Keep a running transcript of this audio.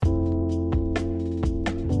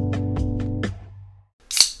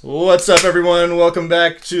What's up, everyone? Welcome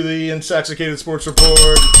back to the Intoxicated Sports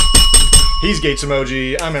Report. He's Gates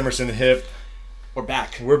Emoji. I'm Emerson Hip. We're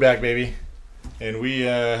back. We're back, baby. And we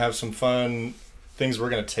have some fun things we're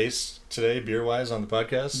going to taste today, beer-wise, on the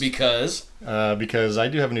podcast. Because I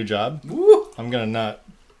do have a new job. Woo! I'm going to not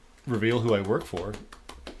reveal who I work for,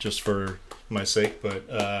 just for my sake, but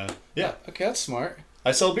yeah. Okay, that's smart.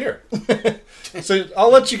 I sell beer. So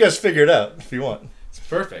I'll let you guys figure it out if you want. It's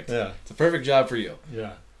perfect. Yeah. It's a perfect job for you.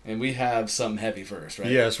 Yeah. And we have something heavy first, right?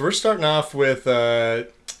 Yeah, so we're starting off with,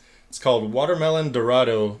 it's called Watermelon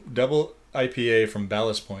Dorado Double IPA from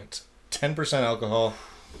Ballast Point. 10% alcohol,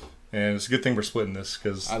 and it's a good thing we're splitting this,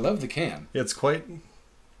 because I love the can. it's quite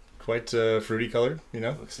fruity colored, you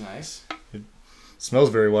know? Looks nice. It smells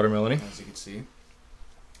very watermelony. As you can see.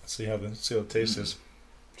 Let's see how the taste is.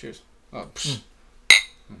 Cheers. Oh,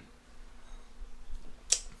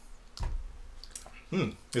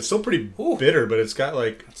 It's still pretty Ooh. bitter, but it's got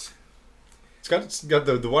like... It's got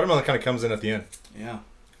the watermelon kind of comes in at the end. Yeah.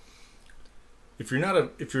 If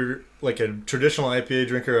you're like a traditional IPA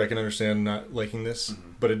drinker, I can understand not liking this,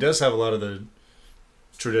 but it does have a lot of the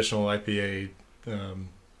traditional IPA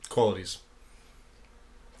qualities.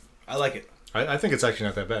 I like it. I think it's actually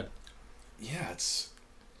not that bad. Yeah, it's...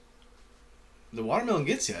 The watermelon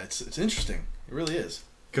gets you. It's interesting. It really is.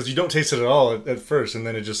 Because you don't taste it at all at first, and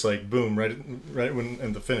then it just like boom right when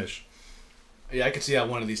in the finish. Yeah, I could see how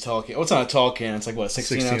one of these tall cans... Oh, it's not a tall can. It's like, what,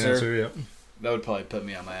 16 ouncer? Yeah. That would probably put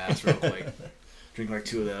me on my ass real quick. Drink like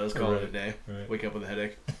 2 of those, call it a day. Right. Wake up with a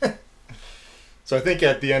headache. So I think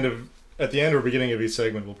at the end or beginning of each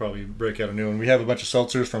segment, we'll probably break out a new one. We have a bunch of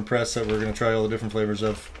seltzers from Press that we're going to try all the different flavors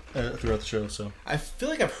of throughout the show. So I feel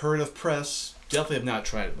like I've heard of Press. Definitely have not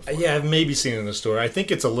tried it before. yeah, I've maybe seen it in the store. I think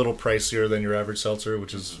it's a little pricier than your average seltzer,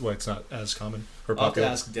 which is why it's not as common or I'll have to popular.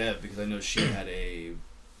 ask Deb because I know she had a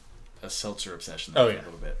seltzer obsession Oh, for yeah. a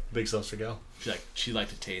little bit. Big seltzer gal. She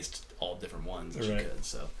liked to taste all different ones if Right. she could.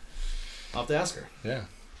 So I'll have to ask her. Yeah.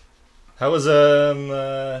 How was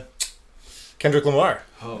Kendrick Lamar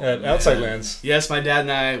at Outside Lands? Yes, my dad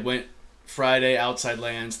and I went Friday Outside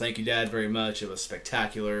Lands. Thank you, Dad, very much. It was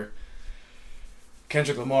spectacular.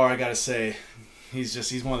 Kendrick Lamar, I gotta say,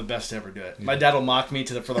 he's one of the best to ever do it. Yeah. My dad will mock me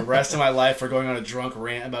for the rest of my life for going on a drunk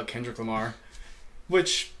rant about Kendrick Lamar,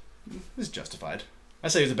 which is justified. I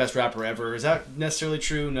say he's the best rapper ever. Is that necessarily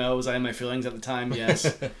true? No. Was I in my feelings at the time?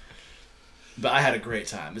 Yes. But I had a great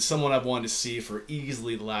time. It's someone I've wanted to see for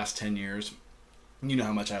easily the last 10 years. You know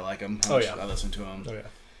how much I like him. How much I listen to him. Oh, yeah.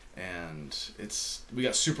 And we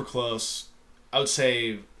got super close. I would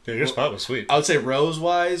say... Yeah, your spot was sweet. I would say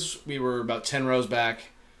rows-wise, we were about 10 rows back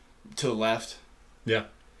to the left. Yeah.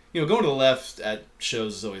 You know, going to the left at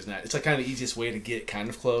shows is always nice. It's like kind of the easiest way to get kind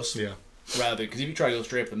of close. Yeah. Rather, because if you try to go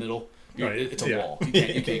straight up the middle, it's a wall. You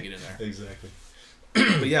can't get in there. Exactly.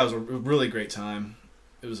 But yeah, it was a really great time.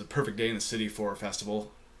 It was a perfect day in the city for a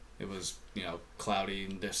festival. It was, cloudy,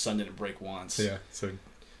 and the sun didn't break once. Yeah, so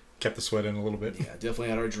kept the sweat in a little bit. Yeah, definitely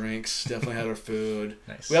had our drinks, definitely had our food.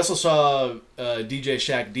 Nice. We also saw DJ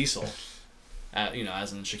Shaq Diesel,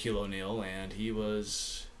 as in Shaquille O'Neal, and he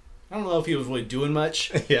was... I don't know if he was really doing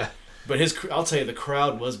much. Yeah. But I'll tell you, the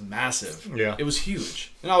crowd was massive. Yeah. It was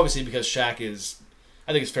huge. And obviously because Shaq is...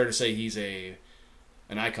 I think it's fair to say he's an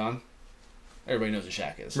icon. Everybody knows who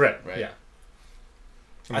Shaq is. Right. Yeah.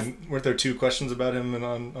 Weren't there 2 questions about him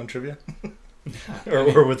on trivia?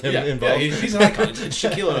 or with him involved? Yeah, he's an icon. It's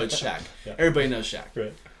Shaquille O'Neal, it's Shaq. Yeah. Everybody knows Shaq.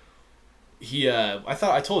 Right.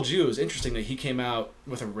 I told you it was interesting that he came out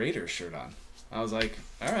with a Raiders shirt on. I was like,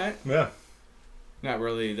 all right. Yeah. Not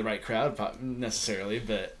really the right crowd necessarily,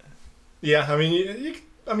 but... Yeah, I mean,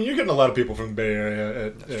 you're getting a lot of people from the Bay Area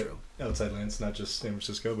at true. Outside Lands, not just San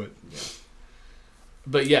Francisco, but... Yeah.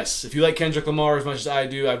 But yes, if you like Kendrick Lamar as much as I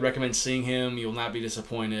do, I'd recommend seeing him. You'll not be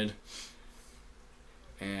disappointed.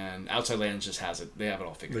 And Outside Lands just has it. They have it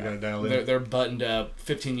all figured out. They got it dialed in. They're buttoned up.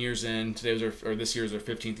 15 years in. This year is their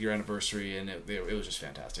 15th year anniversary, and it was just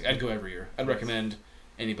fantastic. I'd go every year. I'd recommend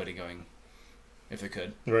anybody going if they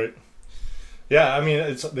could. Right. Yeah, I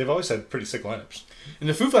mean, they've always had pretty sick lineups. And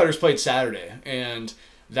the Foo Fighters played Saturday, and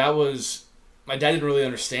that was... My dad didn't really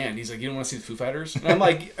understand. He's like, you don't want to see the Foo Fighters? And I'm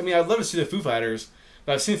like, I mean, I'd love to see the Foo Fighters,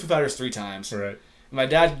 but I've seen the Foo Fighters 3 times. Right. And my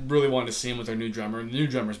dad really wanted to see him with their new drummer, and the new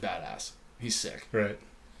drummer's badass. He's sick. Right.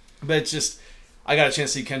 But it's just... I got a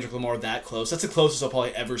chance to see Kendrick Lamar that close. That's the closest I'll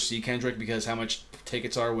probably ever see Kendrick because how much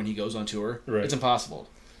tickets are when he goes on tour. Right. It's impossible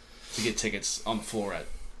to get tickets on the floor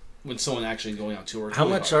when someone actually going on tour. How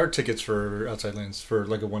much are tickets for Outside Lands for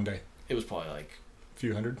like a one day? It was probably like... A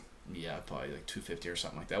few hundred? Yeah, probably like $250 or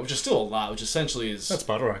something like that, which is still a lot, which essentially is... That's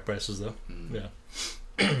Bottle Rock prices, though. Yeah.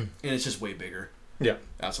 And it's just way bigger. Yeah.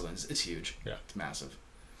 Outside Lands, it's huge. Yeah. It's massive.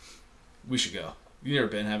 We should go. You never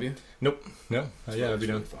been, have you? Nope. No. Yeah, that'd be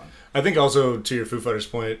really done. fun. I think also to your Foo Fighters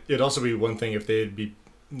point, it'd also be one thing if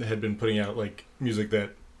had been putting out like music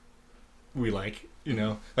that we like. You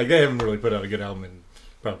know, like they haven't really put out a good album in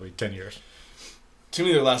probably 10 years. To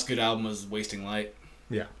me, their last good album was Wasting Light.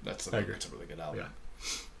 Yeah, That's a really good album.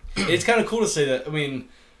 Yeah. It's kind of cool to say that. I mean,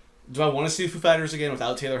 do I want to see the Foo Fighters again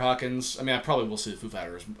without Taylor Hawkins? I mean, I probably will see the Foo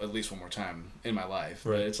Fighters at least one more time in my life.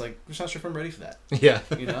 Right. But it's like, I'm just not sure if I'm ready for that. Yeah.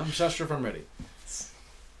 You know, I'm just not sure if I'm ready.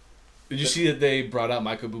 Did you see that they brought out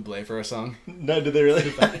Michael Bublé for a song? No, did they really?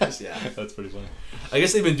 Yeah. That's pretty funny. I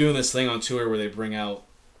guess they've been doing this thing on tour where they bring out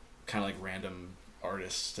kind of like random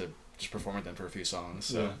artists to just perform with them for a few songs.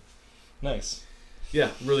 So. Yeah. Nice. Yeah,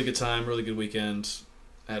 really good time, really good weekend.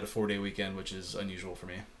 I had a 4-day weekend, which is unusual for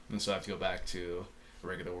me. And so I have to go back to a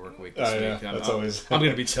regular work week this week. Yeah, I'm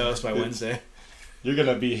going to be toast by Wednesday. You're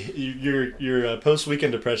gonna be your post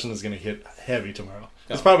weekend depression is gonna hit heavy tomorrow.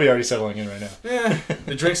 It's probably already settling in right now. Yeah,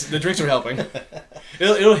 the drinks are helping.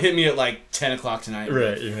 It'll hit me at like 10 o'clock tonight.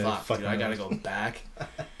 Right, Fuck, dude, I gotta go back.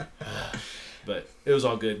 But it was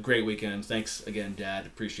all good. Great weekend. Thanks again, Dad.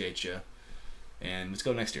 Appreciate you. And let's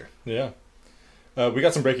go next year. Yeah, we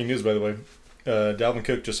got some breaking news by the way. Dalvin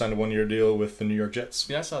Cook just signed a 1-year deal with the New York Jets.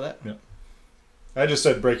 Yeah, I saw that. Yeah. I just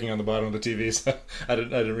said breaking on the bottom of the TV, so I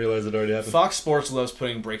didn't realize it already happened. Fox Sports loves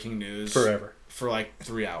putting breaking news forever for like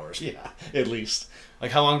 3 hours. Yeah, at least.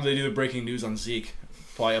 Like how long do they do the breaking news on Zeke?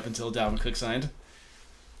 Probably up until Dalvin Cook signed.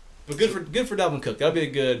 But good for Dalvin Cook.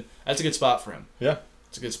 That's a good spot for him. Yeah,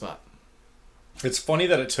 it's a good spot. It's funny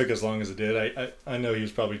that it took as long as it did. I know he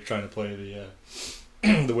was probably trying to play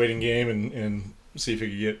the the waiting game and see if he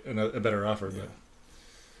could get a better offer, but.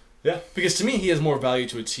 Yeah, because to me, he has more value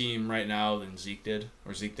to a team right now than Zeke did,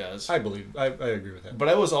 or Zeke does. I believe. I agree with that. But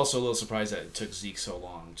I was also a little surprised that it took Zeke so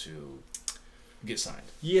long to get signed.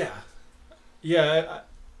 Yeah. Yeah,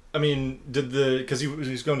 I mean, because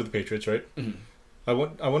he's going to the Patriots, right?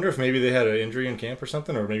 Mm-hmm. I wonder if maybe they had an injury in camp or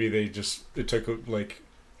something, or maybe it took, like,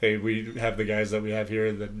 hey, we have the guys that we have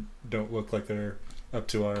here that don't look like they're up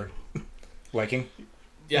to our liking.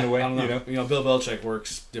 Yeah, in a way, I don't know. You know, Bill Belichick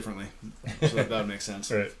works differently, so that would make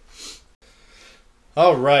sense. Right.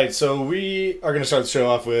 All right, so we are going to start the show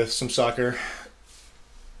off with some soccer.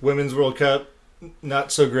 Women's World Cup,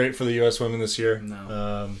 not so great for the U.S. women this year.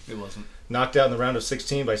 No, it wasn't. Knocked out in the round of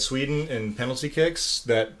 16 by Sweden in penalty kicks.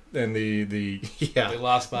 They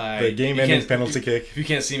lost by the game-ending penalty kick. If you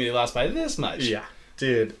can't see me, they lost by this much. Yeah,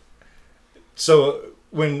 dude. So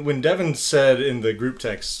when Devin said in the group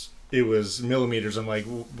text it was millimeters, I'm like,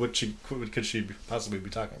 what could she possibly be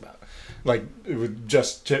talking about? Like, it would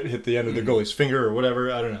just hit the end of the goalie's finger or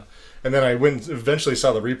whatever. I don't know. And then I eventually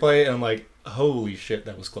saw the replay, and I'm like, holy shit,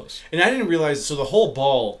 that was close. And I didn't realize, so the whole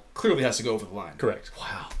ball clearly has to go over the line. Correct.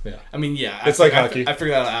 Wow. Yeah. I mean, yeah. It's like hockey. I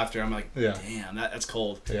figured that out after. I'm like, yeah. Damn, that's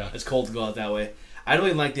cold. Yeah. It's cold to go out that way. I don't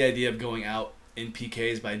even like the idea of going out in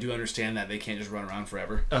PKs, but I do understand that they can't just run around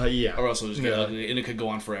forever. Yeah. Or else it'll just get ugly, and it could go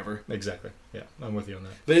on forever. Exactly. Yeah, I'm with you on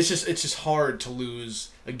that. But it's just hard to lose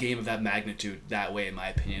a game of that magnitude that way, in my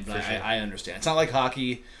opinion. But sure. I understand. It's not like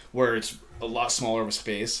hockey where it's a lot smaller of a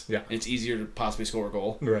space. Yeah. And it's easier to possibly score a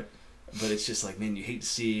goal. Right. But it's just like, man, you hate to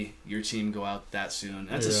see your team go out that soon.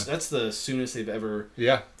 That's the soonest they've ever.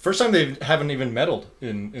 Yeah. First time they haven't even medaled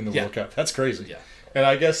in the World Cup. That's crazy. Yeah. And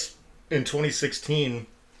I guess in 2016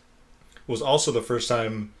 was also the first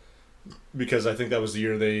time, because I think that was the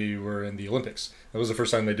year they were in the Olympics. That was the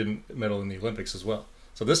first time they didn't medal in the Olympics as well.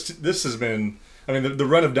 So this has been, I mean, the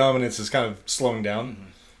run of dominance is kind of slowing down.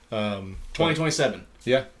 2027.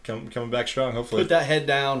 Yeah, coming back strong, hopefully. Put that head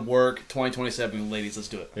down, work, 2027, ladies, let's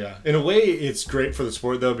do it. Yeah. In a way, it's great for the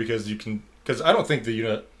sport, though, because I don't think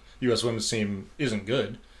the U.S. women's team isn't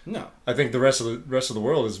good. No. I think the rest of the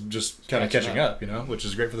world is just kind of catching up, which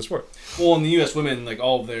is great for the sport. Well, in the U.S. women, like,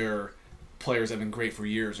 all of their players have been great for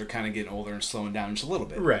years are kind of getting older and slowing down just a little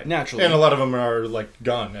bit. Right. Naturally. And a lot of them are, like,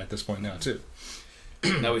 gone at this point now, too.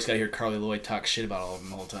 Now we just got to hear Carly Lloyd talk shit about all of them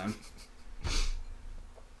the whole time.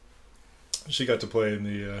 She got to play in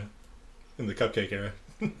the cupcake era.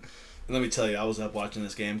 And let me tell you, I was up watching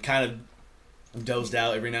this game. Kind of dozed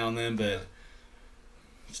out every now and then, but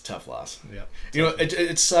it's a tough loss. Yeah. You know,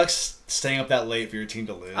 it sucks staying up that late for your team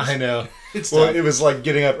to lose. I know. It's tough. Tough. It was like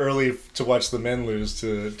getting up early to watch the men lose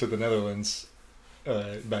to the Netherlands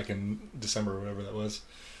back in December or whatever that was.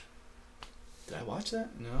 Did I watch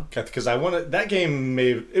that? No. Because I wanted that game.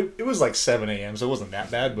 It was like 7 a.m., so it wasn't that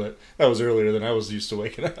bad, but that was earlier than I was used to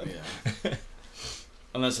waking up. Yeah.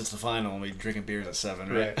 Unless it's the final and we're drinking beers at 7,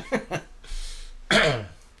 right?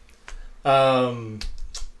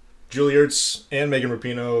 Julie Ertz and Megan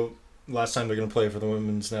Rapinoe, last time they're going to play for the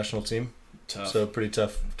women's national team. Tough. So pretty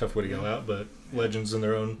tough way to go out, but legends in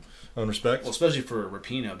their own respect. Well, especially for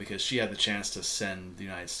Rapinoe, because she had the chance to send the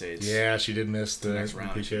United States. Yeah, she did miss the next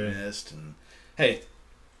round. PK. She missed, and hey,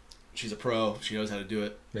 she's a pro. She knows how to do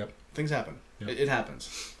it. Yep. Things happen. Yep. It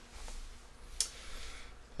happens.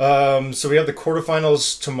 So we have the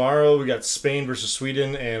quarterfinals tomorrow. We got Spain versus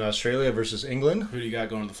Sweden and Australia versus England. Who do you got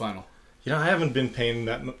going to the final? You know, I haven't been paying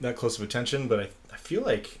that close of attention, but I feel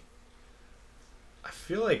like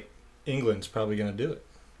England's probably going to do it.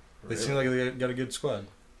 Really? They seem like they got a good squad.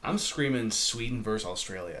 I'm screaming Sweden versus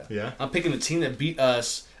Australia. Yeah. I'm picking the team that beat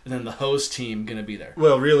us, and then the host team going to be there.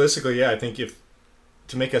 Well, realistically, yeah, I think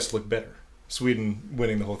to make us look better, Sweden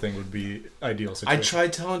winning the whole thing would be ideal situation. I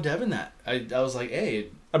tried telling Devin that. I was like, hey.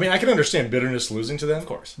 I mean, I can understand bitterness losing to them, of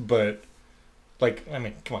course, but like, I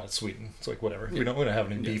mean, come on, it's Sweden. It's like whatever. Yeah. We don't have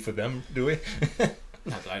any beef with them, do we?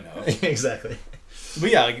 Not that I know. Exactly. But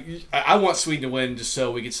yeah, like, I want Sweden to win just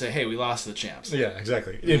so we could say, hey, we lost to the champs. Yeah,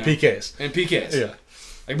 exactly. In PKs. In PKs. Yeah.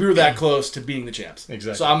 Like, we were that close to beating the champs.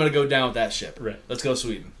 Exactly. So I'm going to go down with that ship. Right. Let's go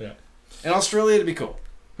Sweden. Yeah. And Australia to be cool.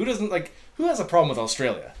 Who has a problem with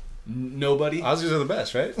Australia? Nobody? Aussies are the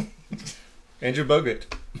best, right? Andrew Bogut.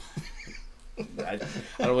 I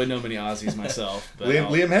don't really know many Aussies myself. But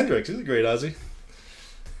Liam Hendricks. He's a great Aussie.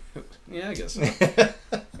 Yeah, I guess so.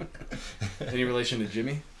 Any relation to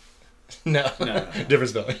Jimmy? No. Different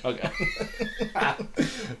spelling. Okay.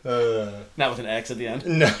 Not with an X at the end?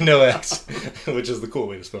 No X, which is the cool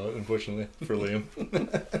way to spell it, unfortunately, for Liam.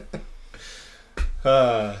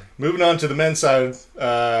 Moving on to the men's side,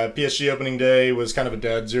 PSG opening day was kind of a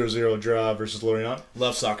dead 0-0 draw versus Lorient.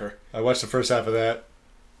 Love soccer. I watched the first half of that.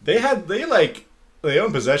 They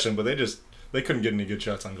owned possession, but they couldn't get any good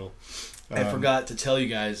shots on goal. I forgot to tell you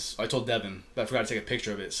guys, I told Devin, but I forgot to take a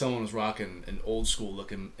picture of it. Someone was rocking an old school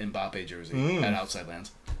looking Mbappe jersey at Outside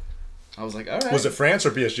Lands. I was like, all right. Was it France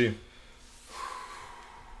or PSG?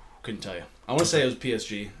 Couldn't tell you. I want to say it was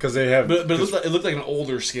PSG. Because they have... But it looked like an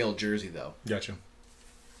older scale jersey, though. Gotcha.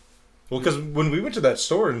 Well, because when we went to that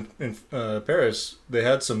store in Paris, they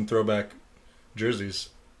had some throwback jerseys.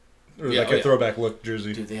 Or a throwback look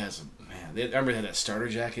jersey. Dude, they had some... Man, I remember they had that starter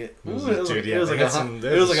jacket. It was like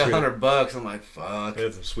 $100. I'm like, fuck. They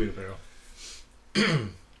had some sweet apparel.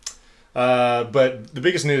 But the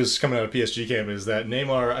biggest news coming out of PSG camp is that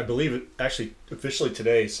Neymar, I believe, actually officially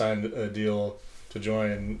today signed a deal to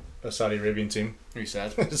join a Saudi Arabian team. Are you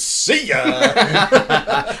sad? See ya!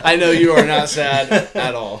 I know you are not sad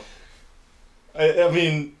at all. I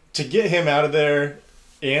mean, to get him out of there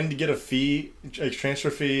and to get a transfer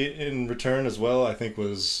fee in return as well, I think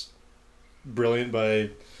was brilliant by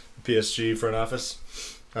PSG front office.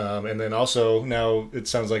 And then also now it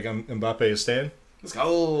sounds like Mbappe is staying. Let's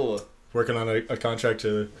go. Working on a contract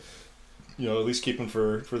to, at least keep him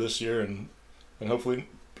for this year and hopefully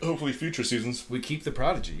future seasons. We keep the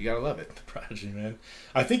prodigy. You gotta love it. The prodigy, man.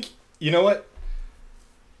 I think, you know what?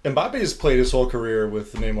 Mbappe has played his whole career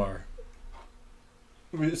with Neymar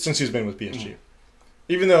since he's been with PSG. Mm.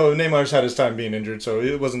 Even though Neymar's had his time being injured, so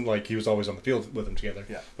it wasn't like he was always on the field with them together.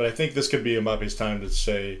 Yeah. But I think this could be Mbappe's time to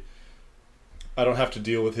say, I don't have to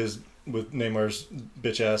deal with Neymar's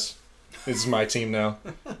bitch ass. This is my team now.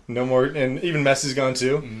 No more. And even Messi's gone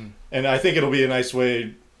too. Mm-hmm. And I think it'll be a nice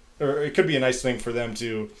way, or it could be a nice thing for them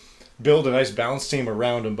to build a nice balanced team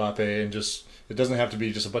around Mbappe and just, it doesn't have to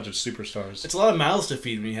be just a bunch of superstars. It's a lot of mouths to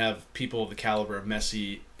feed when you have people of the caliber of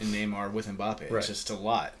Messi and Neymar with Mbappe. Right. It's just a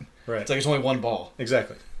lot. Right. It's like it's only one ball.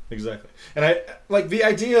 Exactly. And I like the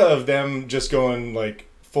idea of them just going like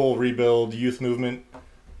full rebuild youth movement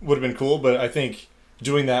would have been cool, but I think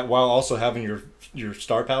doing that while also having your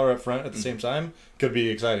star power up front at the same time could be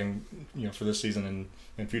exciting, for this season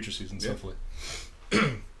and future seasons, hopefully.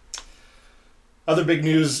 Other big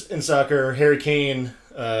news in soccer: Harry Kane,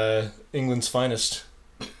 England's finest,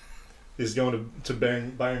 is going to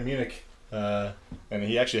Bayern Munich, and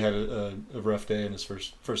he actually had a rough day in his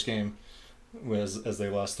first game, as they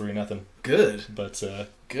lost 3-0. Good, but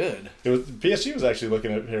good. PSG was actually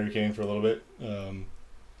looking at Harry Kane for a little bit,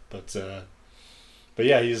 but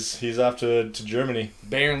yeah, he's off to Germany.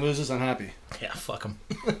 Bayern loses, I'm happy. Yeah, fuck him.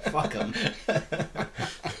 Fuck him.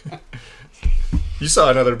 You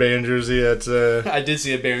saw another Bayern jersey at... I did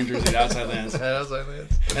see a Bayern jersey at Outside Lands. At Outside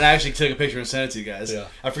Lands. And I actually took a picture and sent it to you guys. Yeah.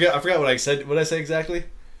 I forgot what I said. What did I say exactly?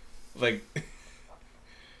 Like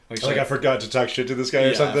I forgot to talk shit to this guy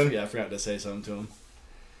or something? I forgot to say something to him.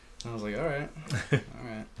 I was like, all right. All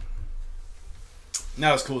right.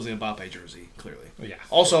 Not as cool as the Mbappe jersey, clearly. Yeah.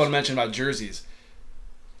 Also, I want to mention about jerseys.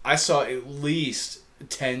 I saw at least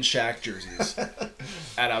 10 Shaq jerseys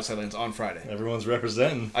at Outside Lands on Friday. Everyone's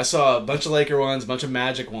representing. I saw a bunch of Laker ones, a bunch of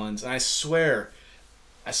Magic ones, and I swear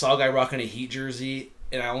I saw a guy rocking a Heat jersey,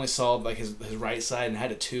 and I only saw like his right side and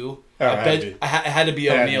had a 2. Oh, it had to be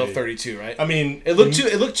O'Neal 32, right? I mean, it looked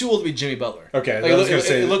too old to be Jimmy Butler. Okay, like,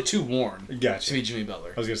 it looked too worn. Gotcha. To be Jimmy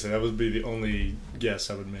Butler. I was gonna say that would be the only guess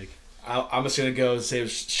I would make. I'm just gonna go say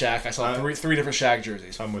Shaq. I saw three different Shaq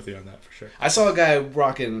jerseys. I'm with you on that for sure. I saw a guy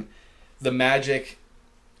rocking the Magic.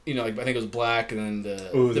 You know, like I think it was black, and then the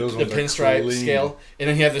pinstripe scale, and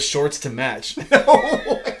then he had the shorts to match. No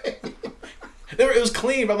way. It was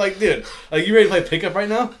clean, but I'm like, dude, like you ready to play pickup right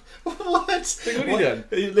now? What? Like, what are you doing?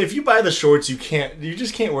 If you buy the shorts, you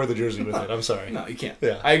just can't wear the jersey with it. I'm sorry. No, you can't.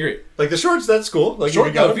 Yeah, I agree. Like the shorts, that's cool. Like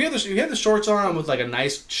if you had the shorts on with like a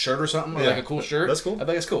nice shirt or something, or like a cool shirt, that's cool. I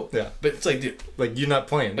think it's cool. Yeah, but it's like, dude, like you're not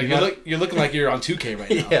playing. Like you're looking like you're on 2K right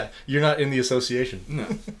now. Yeah, you're not in the association. No.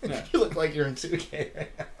 You look like you're in 2K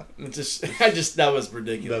right now. That was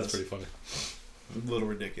ridiculous. That's pretty funny. A little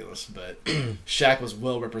ridiculous, but Shaq was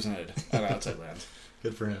well represented on Outside Lands.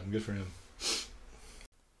 Good for him. Good for him.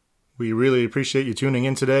 We really appreciate you tuning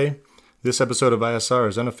in today. This episode of ISR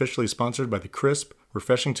is unofficially sponsored by the crisp,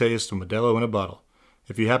 refreshing taste of Modelo in a bottle.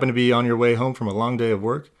 If you happen to be on your way home from a long day of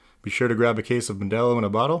work, be sure to grab a case of Modelo in a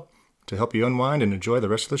bottle to help you unwind and enjoy the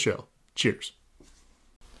rest of the show. Cheers.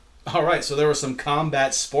 All right, so there was some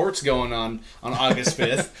combat sports going on August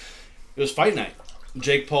 5th. It was fight night.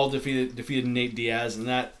 Jake Paul defeated Nate Diaz, and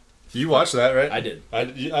that... You watched that, right? I did.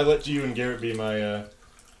 I let you and Garrett be my...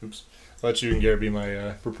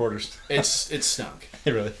 reporters. It stunk.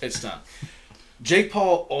 Really? It stunk. Jake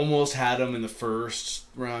Paul almost had him in the first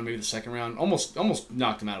round, maybe the second round. Almost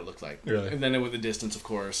knocked him out, it looked like. Really? And then it went the distance, of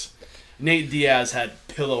course. Nate Diaz had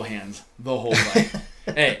pillow hands the whole fight.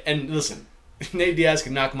 Hey, and listen, Nate Diaz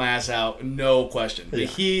can knock my ass out, no question. But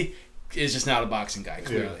he is just not a boxing guy,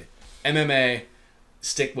 clearly. Yeah. MMA,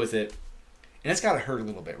 stick with it. And it's got to hurt a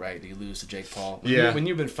little bit, right? You lose to Jake Paul. When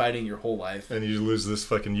you've been fighting your whole life. And you lose this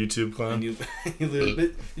fucking YouTube clown. And you lose.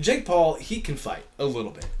 But Jake Paul, he can fight a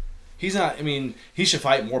little bit. He's not, he should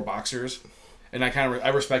fight more boxers. And I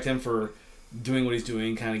respect him for doing what he's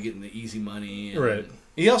doing, kind of getting the easy money. And right.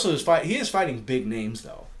 He also is fighting big names,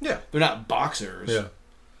 though. Yeah. They're not boxers. Yeah.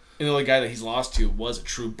 And the only guy that he's lost to was a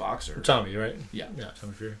true boxer. Tommy, right? Yeah. Yeah,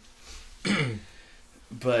 Tommy Fury.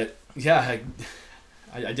 But, yeah,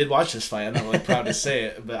 I did watch this fight. I'm not really proud to say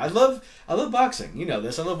it, but I love boxing. You know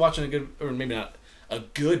this. I love watching a good, or maybe not a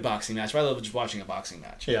good boxing match, but I love just watching a boxing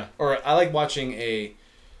match. Yeah. Or I like watching a,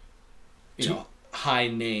 high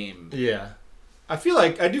name. Yeah. I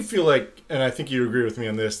do feel like, and I think you agree with me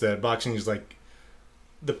on this, that boxing is like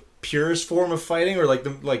the purest form of fighting, or I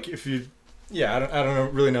don't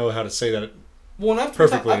really know how to say that. Well, I've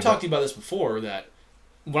talked to you about this before, that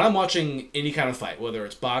when I'm watching any kind of fight, whether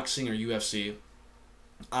it's boxing or UFC,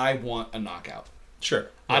 I want a knockout. Sure.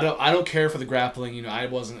 Yeah. I don't care for the grappling. I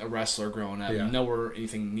wasn't a wrestler growing up. Yeah. Nowhere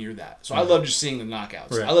anything near that. So I love just seeing the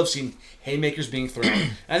knockouts. Right. I love seeing haymakers being thrown.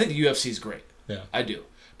 And I think the UFC is great. Yeah. I do.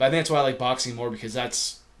 But I think that's why I like boxing more, because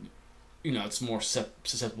that's, it's more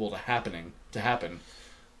susceptible to happen.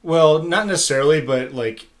 Well, not necessarily, but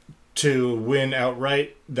to win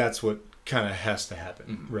outright, that's what kind of has to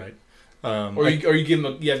happen, right? Or you have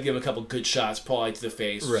to give him a couple good shots, probably to the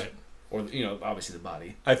face, right? Or obviously the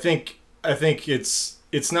body. I think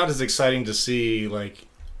it's not as exciting to see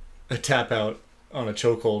a tap out on a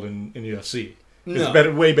chokehold in UFC. No.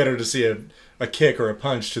 It's way better to see a kick or a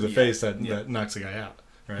punch to the face that knocks a guy out,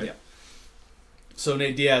 right? Yeah. So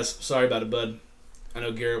Nate Diaz, sorry about it, bud. I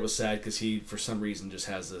know Garrett was sad because he, for some reason, just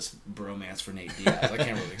has this bromance for Nate Diaz. I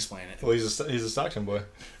can't really explain it. Well, he's a Stockton boy.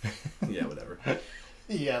 Yeah, whatever.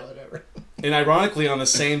 Yeah, whatever. And ironically, on the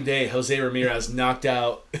same day, Jose Ramirez knocked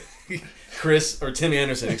out Tim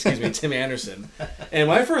Anderson. And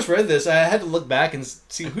when I first read this, I had to look back and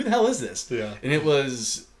see, who the hell is this? Yeah. And it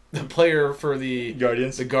was the player for the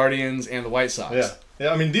Guardians and the White Sox. Yeah.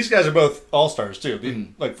 Yeah, these guys are both all-stars,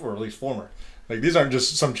 too. Or at least former. These aren't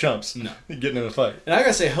just some chumps getting in a fight. And I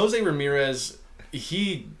gotta say, Jose Ramirez,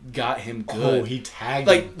 he got him good. Oh, he tagged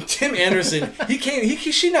him. Tim Anderson,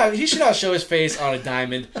 he should not show his face on a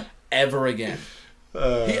diamond ever again.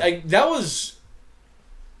 I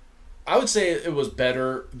would say it was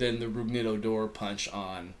better than the Rougned Odor punch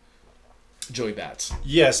on Joey Bats.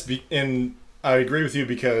 Yes, and I agree with you,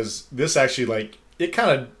 because this actually it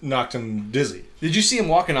kind of knocked him dizzy. Did you see him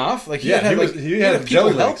walking off? He had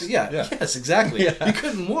jelly legs. Yeah. Yes, exactly. Yeah. He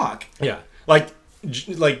couldn't walk. Yeah.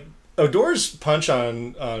 Odor's punch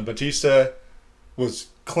on Batista was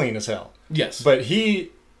clean as hell. Yes. But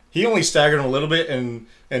he only staggered him a little bit, and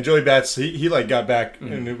Joey Bats, he got back,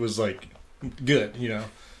 and it was good,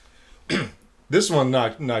 This one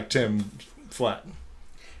knocked him flat.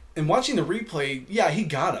 And watching the replay, yeah, he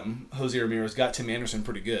got him. Jose Ramirez got Tim Anderson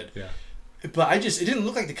pretty good. Yeah. But it didn't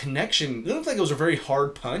look like the connection. It didn't look like it was a very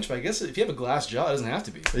hard punch, but I guess if you have a glass jaw, it doesn't have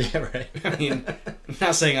to be. Yeah, right. I mean, I'm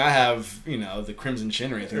not saying I have, the crimson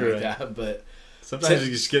chin or anything like that, but... Sometimes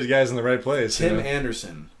you just get guys in the right place. Tim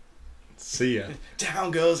Anderson. See ya.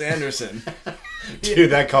 Down goes Anderson. Dude,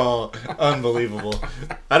 that call, unbelievable.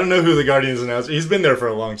 I don't know who the Guardians announcer. He's been there for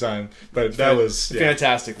a long time, but that was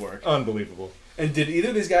fantastic work. Unbelievable. And did either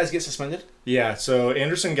of these guys get suspended? Yeah, so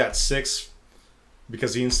Anderson got 6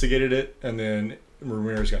 because he instigated it, and then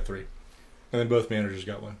Ramirez got 3. And then both managers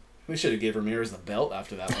got 1. We should have gave Ramirez the belt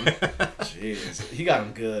after that one. Jeez. He got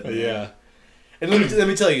him good. Man. Yeah. And let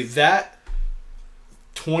me tell you, that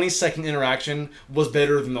 20-second interaction was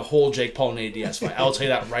better than the whole Jake Paul and Nate Diaz fight. I'll tell you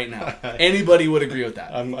that right now. Anybody would agree with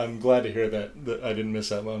that. I'm glad to hear that I didn't miss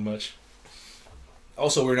that one much.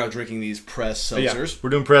 Also, we're now drinking these press seltzers. Yeah, we're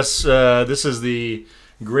doing press. This is the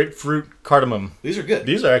grapefruit cardamom. These are good.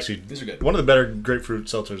 These are good. One of the better grapefruit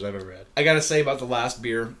seltzers I've ever had. I gotta say about the last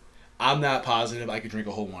beer, I'm not positive I could drink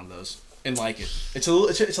a whole one of those and like it. It's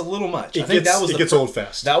a little much. It gets old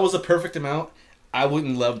fast. That was the perfect amount. I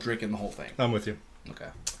wouldn't love drinking the whole thing. I'm with you. Okay.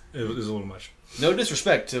 It was a little much. No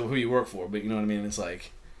disrespect to who you work for, but you know what I mean? It's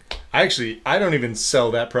like... I don't even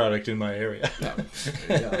sell that product in my area. No.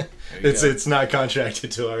 There you go. It's not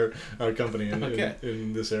contracted to our company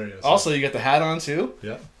in this area. So. Also, you got the hat on too?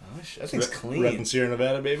 Yeah. Oh, that thing's clean. Repping Sierra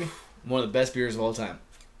Nevada, baby. One of the best beers of all time.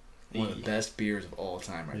 One of the best beers of all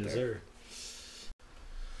time right yes, there. Sir.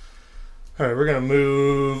 All right, we're going to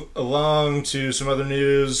move along to some other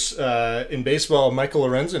news. In baseball, Michael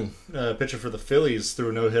Lorenzen, pitcher for the Phillies, threw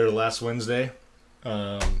a no-hitter last Wednesday.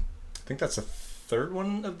 I think that's the third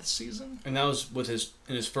one of the season. And that was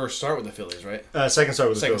in his first start with the Phillies, right? Second start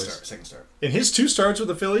with the Phillies. Second start. In his 2 starts with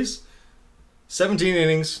the Phillies, 17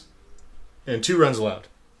 innings and 2 runs allowed.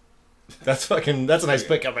 That's a nice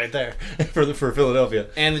pickup right there for Philadelphia.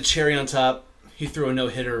 And the cherry on top, he threw a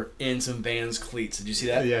no-hitter in some Vans cleats. Did you see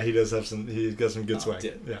that? Yeah, he does have some. He's got some good swag.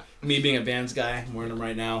 Yeah. Me being a Vans guy, I'm wearing them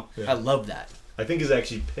right now. Yeah. I love that. I think he's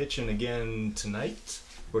actually pitching again tonight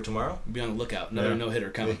or tomorrow. Be on the lookout. Another no-hitter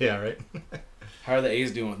coming. Yeah, right. How are the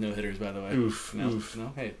A's doing with no-hitters, by the way? Oof. No? Oof.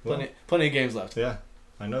 No? Hey, plenty of games left. Yeah.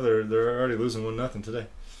 I know they're already losing 1-0 today.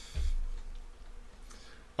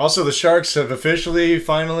 Also, the Sharks have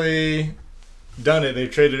finally done it. They've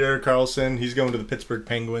traded Erik Karlsson. He's going to the Pittsburgh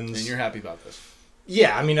Penguins. And you're happy about this?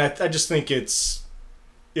 Yeah, I mean, I just think it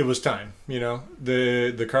was time.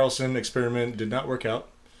 The Karlsson experiment did not work out.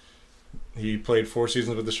 He played 4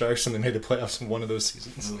 seasons with the Sharks, and they made the playoffs in one of those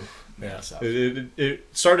seasons. Yeah, it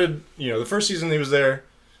started. The first season he was there,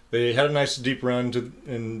 they had a nice deep run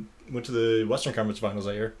and went to the Western Conference Finals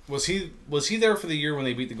that year. Was he there for the year when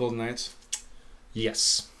they beat the Golden Knights?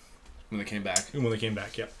 Yes. When they came back.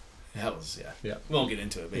 Yeah. That was yeah. We won't get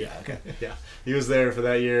into it, but yeah. Okay. Yeah, he was there for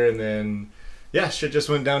that year, and then shit just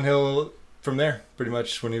went downhill from there. Pretty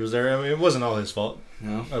much when he was there. I mean, it wasn't all his fault.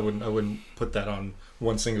 No, I wouldn't put that on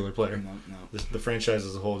one singular player. No. The franchise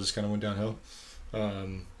as a whole just kind of went downhill.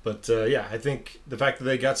 But I think the fact that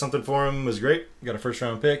they got something for him was great. Got a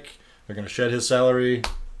first-round pick. They're going to shed his salary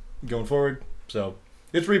going forward. So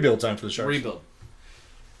it's rebuild time for the Sharks. Rebuild.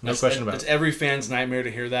 No question about it. It's every fan's nightmare to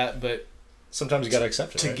hear that, but sometimes you got to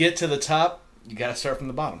accept it. To get to the top, you got to start from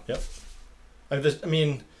the bottom. Yep. I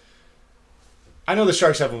mean, I know the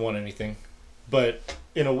Sharks haven't won anything, but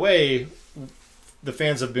in a way, the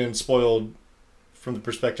fans have been spoiled from the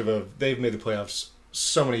perspective of they've made the playoffs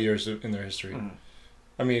so many years in their history. Mm.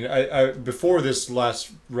 I mean, I before this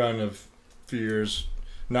last run of few years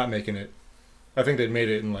not making it, I think they'd made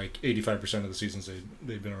it in like 85% of the seasons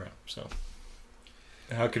they've been around. So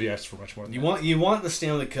how could you ask for much more than that? You want the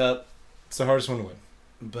Stanley Cup. It's the hardest one to win.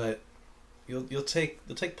 But you'll take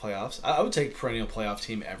playoffs. I would take perennial playoff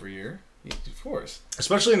team every year. Of course.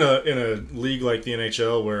 Especially in a league like the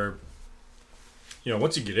NHL where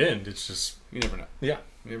once you get in, it's just you never know. Yeah.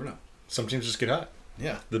 You never know. Some teams just get hot.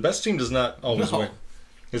 Yeah. The best team does not always win.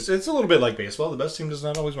 It's a little bit like baseball. The best team does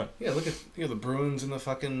not always win. Yeah, look at the Bruins and the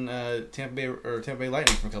fucking Tampa Bay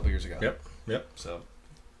Lightning from a couple years ago. Yep. So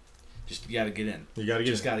just you got to get in. You got to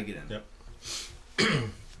get got to get in. Yep.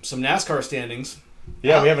 Some NASCAR standings.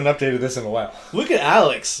 Yeah, we haven't updated this in a while. Look at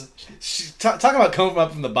Alex. Talking about coming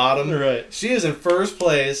up from the bottom. Right. She is in first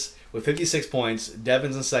place with 56 points.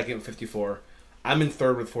 Devin's in second with 54. I'm in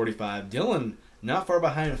third with 45. Dylan not far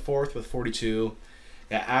behind in fourth with 42.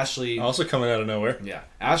 Yeah, Ashley. Also coming out of nowhere. Yeah.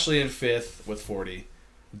 Ashley in fifth with 40.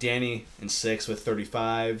 Danny in sixth with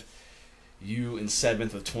 35. You in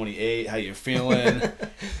seventh with 28. How you feeling?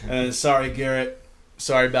 And sorry, Garrett.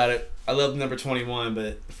 Sorry about it. I love number 21,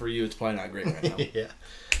 but for you, it's probably not great right now. Yeah.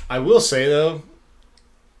 I will say though,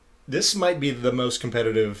 this might be the most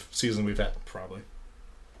competitive season we've had. Probably.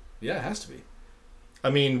 Yeah, it has to be. I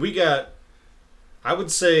mean, we got, I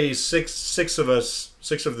would say six of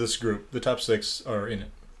this group, the top 6 are in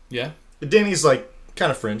it. Yeah. Danny's like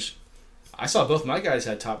kind of fringe. I saw both my guys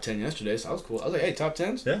had top 10 yesterday, so that was cool. I was like, hey, top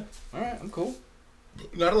 10s? Yeah. All right, I'm cool.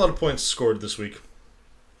 Not a lot of points scored this week.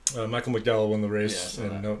 Michael McDowell won the race, Yeah,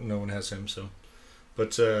 and no one has him. So,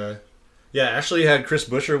 but yeah, Ashley had Chris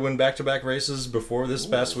Buescher win back-to-back races before this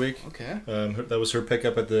past week. Okay. That was her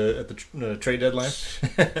pickup at the trade deadline.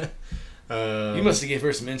 You must have gave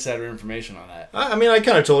her some insider information on that. I mean, I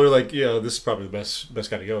kind of told her like, this is probably the best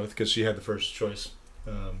guy to go with because she had the first choice.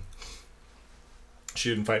 She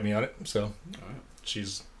didn't fight me on it, so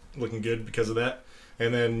she's looking good because of that.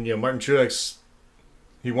 And then Martin Truex,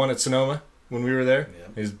 he won at Sonoma when we were there.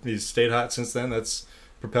 Yeah. He's stayed hot since then. That's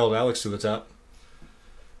propelled Alex to the top.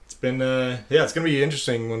 It's been it's gonna be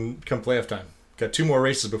interesting when come playoff time. Got 2 more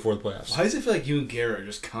races before the playoffs. Why does it feel like you and Garrett are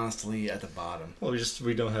just constantly at the bottom? Well,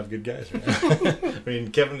 we don't have good guys right now. I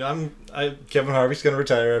mean, Kevin Harvick's gonna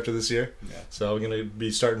retire after this year, so we're gonna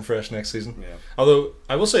be starting fresh next season. Yeah. Although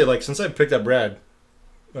I will say, like, since I picked up Brad,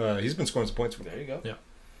 he's been scoring some points for me. There you go. Yeah.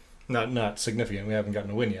 Not significant. We haven't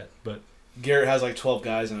gotten a win yet, but Garrett has like 12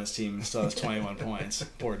 guys on his team and still has 21 points.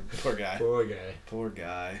 Poor guy. Poor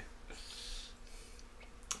guy.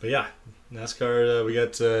 But yeah, NASCAR. We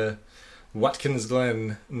got Watkins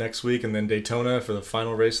Glen next week, and then Daytona for the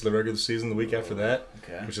final race of the regular season the week after that.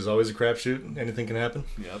 Okay. Which is always a crapshoot. Anything can happen.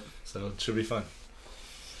 Yep. So it should be fun.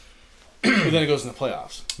 But then it goes in the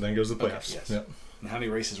playoffs. Then goes to the playoffs. Okay, yes. Yep. And how many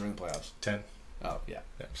races are in the playoffs? 10. Oh, yeah.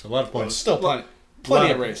 So a lot of points. Well, still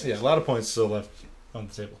plenty of races. Yeah, a lot of points still left on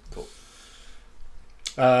the table. Cool.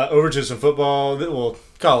 Over to some football. Well,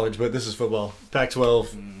 college, but this is football.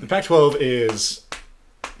 Pac-12. The Pac-12 is...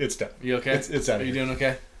 It's done. You okay? It's out of here. Are you doing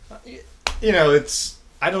okay?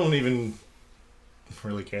 I don't even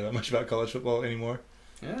really care that much about college football anymore.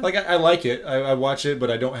 Yeah. Like, I like it. I watch it, but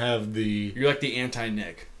I don't have the... You're like the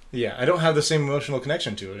anti-Nick. Yeah, I don't have the same emotional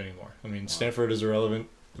connection to it anymore. I mean, Stanford is irrelevant.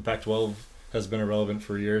 The Pac-12 has been irrelevant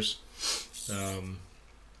for years.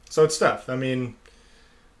 So it's tough. I mean,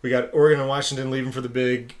 we got Oregon and Washington leaving for the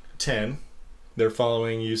Big Ten. They're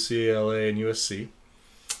following UCLA and USC.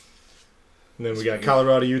 And then we got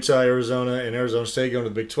Colorado, Utah, Arizona, and Arizona State going to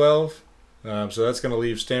the Big 12. So that's going to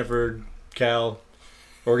leave Stanford, Cal,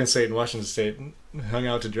 Oregon State, and Washington State hung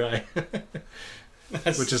out to dry.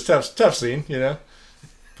 Which is tough scene,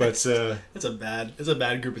 But it's a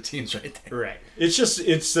bad group of teams right there. Right.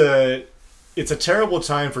 It's a terrible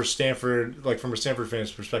time for Stanford. Like, from a Stanford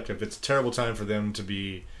fan's perspective, it's a terrible time for them to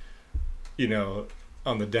be,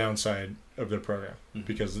 on the downside of their program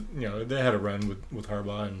because they had a run with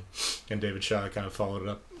Harbaugh and David Shaw kind of followed it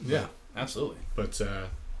up. Yeah, absolutely. But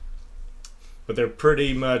they're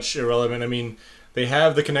pretty much irrelevant. I mean, they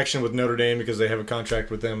have the connection with Notre Dame because they have a contract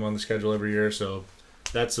with them on the schedule every year, so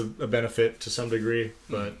that's a benefit to some degree.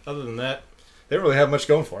 But other than that, they don't really have much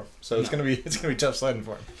going for them. So it's gonna be tough sledding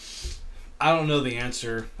for them. I don't know the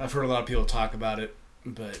answer. I've heard a lot of people talk about it,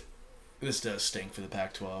 but this does stink for the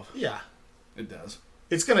Pac-12. Yeah, it does.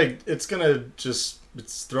 It's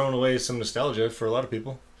throwing away some nostalgia for a lot of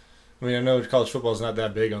people. I mean, I know college football is not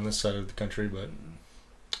that big on this side of the country, but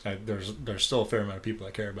there's still a fair amount of people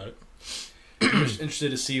that care about it. I'm just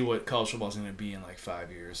interested to see what college football is going to be in like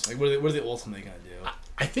 5 years. Like, what are they ultimately going to do?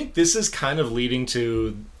 I think this is kind of leading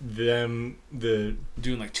to them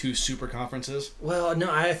doing like 2 super conferences. Well,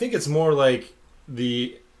 no, I think it's more like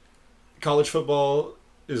the college football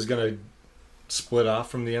is going to split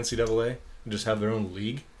off from the NCAA and just have their own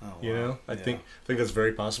league. Oh, wow. I think that's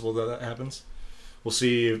very possible that happens. We'll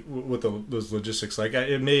see what those logistics like.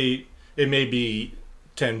 It may be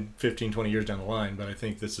 10, 15, 20 years down the line, but I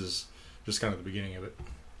think this is just kind of the beginning of it.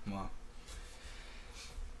 Wow.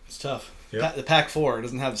 It's tough. Yep. The Pac-4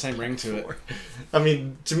 doesn't have the same ring to it. I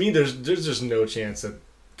mean, to me, there's just no chance that,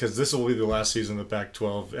 because this will be the last season of the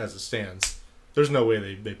Pac-12 as it stands, there's no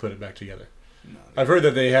way they put it back together. No, I've heard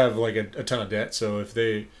that they have like a ton of debt, so if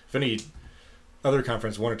any other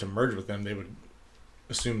conference wanted to merge with them, they would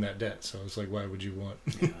assume that debt. So it's like, why would you want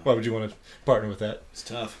to partner with that? It's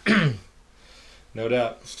tough. No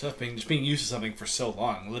doubt. It's tough being used to something for so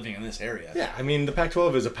long, living in this area. Yeah, I mean, the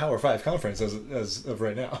Pac-12 is a Power 5 conference as of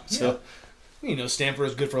right now. So, Stanford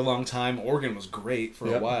was good for a long time. Oregon was great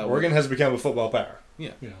for a while. Oregon has become a football power.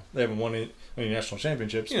 Yeah. They haven't won any national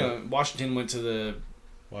championships. Washington went to the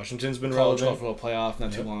Washington's been college relevant. football playoff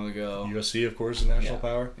not too long ago. USC, of course, a national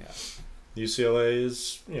power. Yeah. UCLA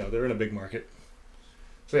is, they're in a big market.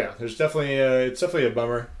 So yeah, there's definitely it's definitely a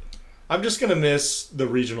bummer. I'm just gonna miss the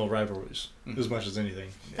regional rivalries as much as anything.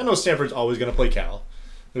 I know Stanford's always gonna play Cal.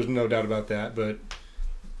 There's no doubt about that, but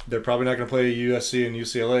they're probably not gonna play USC and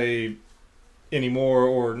UCLA anymore,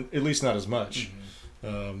 or at least not as much.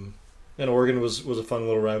 And Oregon was a fun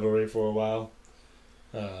little rivalry for a while.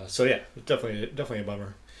 So yeah, definitely a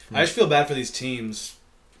bummer. I just feel bad for these teams,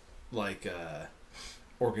 like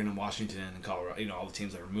Oregon and Washington and Colorado. All the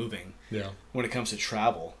teams that are moving. Yeah. When it comes to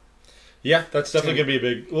travel. Yeah, that's definitely gonna be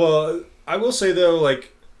a big. Well, I will say though,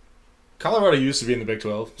 like Colorado used to be in the Big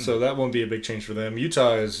 12, so that won't be a big change for them.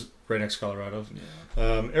 Utah is right next to Colorado.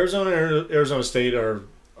 Yeah. Arizona and Arizona State are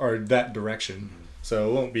that direction, so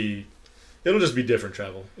it won't be. It'll just be different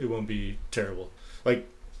travel. It won't be terrible. Like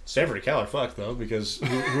Stanford and Cal are fucked though, because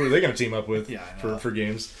who are they going to team up with for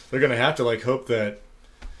games? They're going to have to hope that,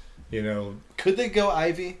 Could they go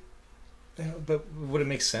Ivy? But would it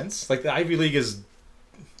make sense? Like the Ivy League is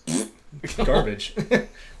garbage.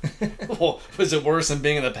 Well, was it worse than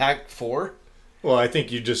being in the Pac-4? Well, I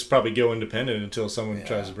think you just probably go independent until someone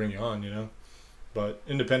tries to bring you on, But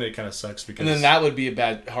independent kind of sucks because... And then that would be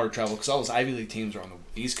a hard travel because all those Ivy League teams are on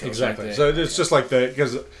the East Coast. Exactly. So it's just like that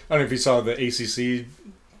because I don't know if you saw the ACC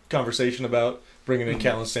conversation about bringing in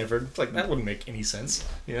Cal and Stanford. It's like that wouldn't make any sense,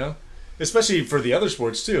 Especially for the other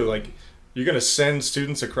sports too. Like you're going to send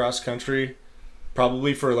students across country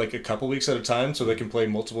probably for like a couple weeks at a time so they can play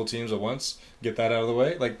multiple teams at once. Get that out of the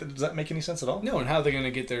way. Like, does that make any sense at all? No, and how are they going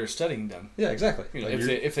to get their studying done? Yeah, exactly.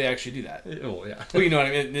 If they actually do that. Well, yeah. Well, you know what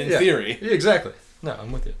I mean? In theory. Yeah, exactly. No,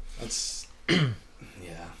 I'm with you. That's...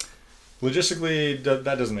 yeah. Logistically, that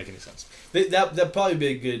doesn't make any sense. That'd probably be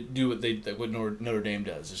a good... Do what Notre Dame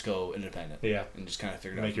does. Just go independent. Yeah. And just kind of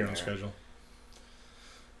figure it out. Make your own there. schedule.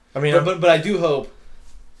 I mean... But I do hope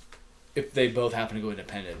if they both happen to go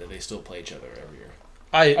independent that they still play each other every year.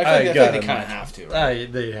 I think they kind of have to.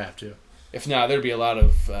 Right? They have to. If not, there'd be a lot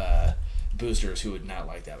of boosters who would not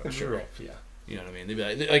like that. I'm sure. Right. Yeah. You know what I mean? They'd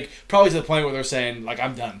be like probably to the point where they're saying, like,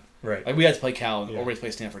 I'm done. Right. Like we have to play Cal or we have to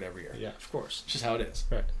play Stanford every year. Yeah, of course. It's just how it is.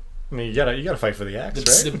 Right. I mean, you gotta fight for the axe,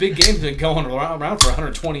 right? The big game's been going around for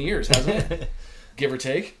 120 years, hasn't it? Give or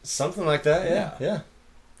take. Something like that. Yeah.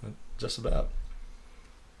 Just about.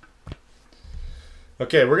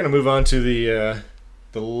 Okay, we're gonna move on to the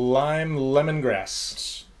lime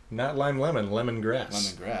lemongrass. Not lime lemon, lemongrass.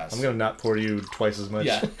 Lemongrass. I'm gonna not pour you twice as much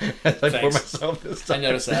as I pour myself this time. I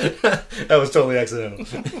noticed that. That was totally accidental.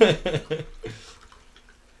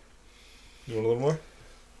 You want a little more?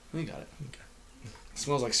 You got it. Okay. It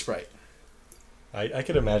smells like Sprite. I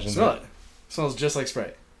could imagine Smell that. it. Smells just like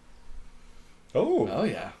Sprite. Oh. Oh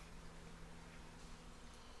yeah.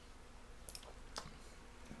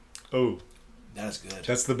 Oh. That is good.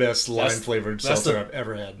 That's the best lime-flavored seltzer I've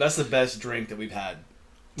ever had. That's the best drink that we've had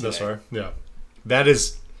today. Thus far, yeah. That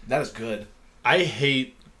is good. I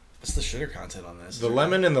hate... What's the sugar content on this? The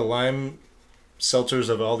lemon and the lime seltzers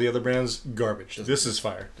of all the other brands, garbage. This is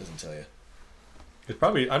fire. Doesn't tell you. It's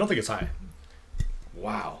probably... I don't think it's high.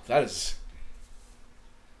 Wow. That is...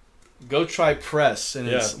 Go try Press, and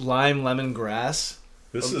it's lime lemongrass.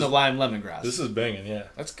 Lime lemongrass. This is banging, yeah.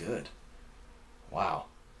 That's good. Wow.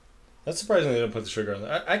 That's surprising they didn't put the sugar on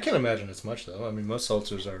there. I can't imagine it's much, though. I mean, most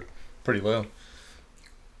seltzers are pretty low.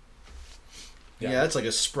 Yeah, it's like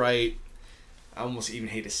a Sprite. I almost even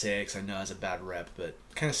hate to say it because I know it has a bad rep, but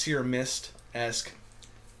kind of Sierra Mist-esque.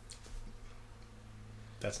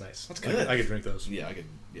 That's nice. That's good. I could drink those. Yeah, I could,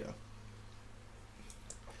 yeah.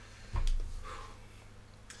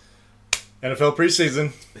 NFL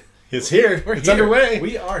preseason. It's here. It's underway.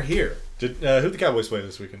 We are here. Who did the Cowboys play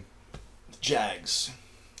this weekend? The Jags.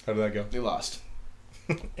 How did that go? They lost.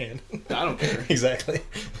 And? I don't care. Exactly.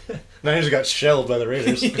 Niners got shelled by the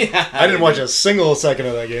Raiders. Yeah, I didn't watch a single second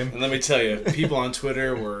of that game. And let me tell you, people on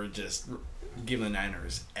Twitter were just giving the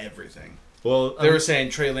Niners everything. Well, they were saying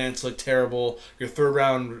Trey Lance looked terrible. Your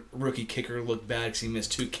third-round rookie kicker looked bad because he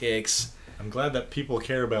missed 2 kicks. I'm glad that people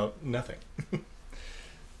care about nothing.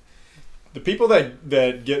 The people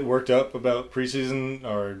that get worked up about preseason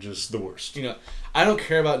are just the worst. You know, I don't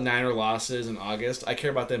care about Niner losses in August. I care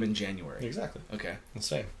about them in January. Exactly. Okay. The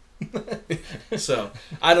same. So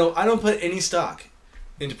I don't put any stock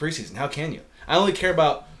into preseason. How can you? I only care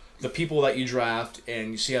about the people that you draft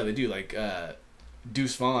and you see how they do, like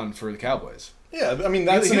Deuce Vaughn for the Cowboys. Yeah, I mean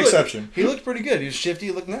that's an exception. He looked pretty good. He was shifty.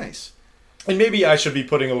 He looked nice. And maybe I should be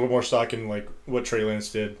putting a little more stock in like what Trey Lance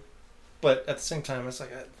did. But at the same time, it's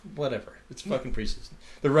like, whatever. It's fucking preseason.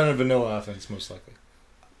 They're running vanilla offense, most likely.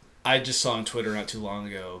 I just saw on Twitter not too long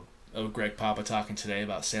ago of Greg Papa talking today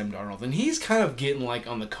about Sam Darnold. And he's kind of getting like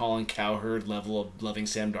on the Colin Cowherd level of loving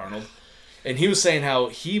Sam Darnold. And he was saying how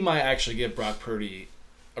he might actually give Brock Purdy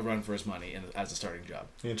a run for his money as a starting job.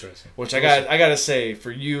 Interesting. Which I gotta say,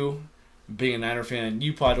 for you, being a Niner fan,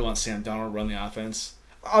 you probably want Sam Darnold to run the offense.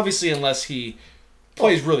 Obviously, unless he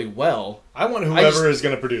plays really well. I want whoever is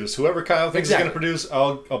going to produce. Whoever Kyle thinks is going to produce,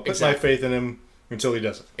 I'll put my faith in him until he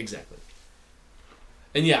doesn't. Exactly.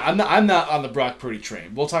 And yeah, I'm not on the Brock Purdy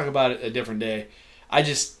train. We'll talk about it a different day. I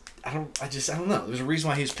don't know. There's a reason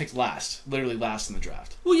why he was picked literally last in the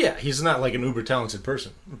draft. Well, yeah, he's not like an uber talented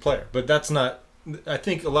player, but that's not. I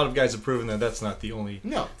think a lot of guys have proven that that's not the only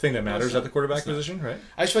thing that matters at the quarterback position, right?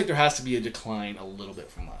 I just feel like there has to be a decline a little bit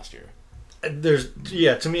from last year.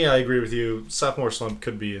 To me, I agree with you. Sophomore slump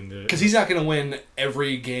could be in the because he's not going to win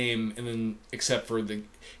every game, and then he's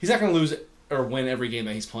not going to lose or win every game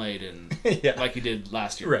that he's played in, like he did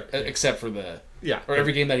last year, right? Except for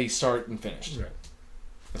every game that he started and finished. Right.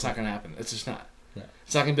 It's not going to happen. It's just not. Yeah.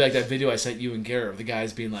 It's not going to be like that video I sent you and Garrett of the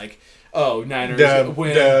guys being like, "Oh, Niners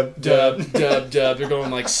win, dub. They're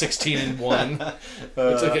going like 16-1.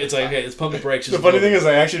 It's like okay, let's pump the brakes. The funny thing is,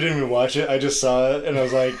 I actually didn't even watch it. I just saw it, and I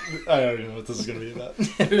was like, I don't even know what this is going to be about.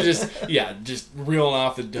 It was just reeling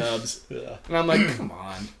off the dubs. Yeah. And I'm like, come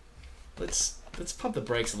on, let's pump the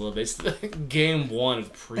brakes a little bit. It's the game 1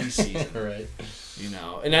 of preseason, right?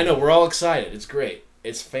 And I know we're all excited. It's great.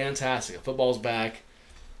 It's fantastic. Football's back,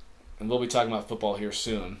 and we'll be talking about football here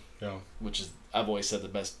soon. Yeah. Which is, I've always said, the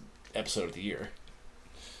best episode of the year.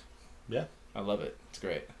 Yeah. I love it. It's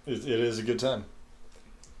great. It is a good time.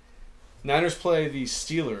 Niners play the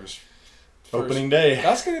Steelers. Opening day.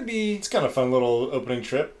 That's going to be... It's kind of a fun little opening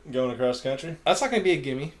trip going across country. That's not going to be a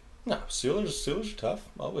gimme. No, Steelers are tough,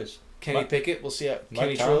 always. Kenny Pickett, we'll see how...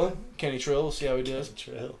 Kenny Trill, we'll see how he does.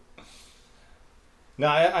 Trill. No,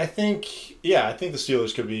 I think the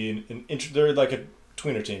Steelers could be they're like a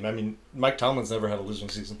tweener team. I mean, Mike Tomlin's never had a losing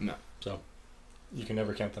season. No. So, you can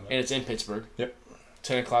never count them out. And it's in Pittsburgh. Yep.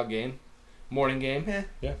 10 o'clock game. Morning game.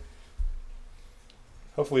 Yeah.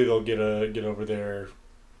 Hopefully they'll get over there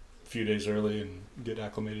a few days early and get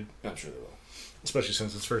acclimated. I'm sure they will. Especially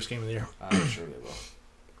since it's first game of the year. I'm sure they will.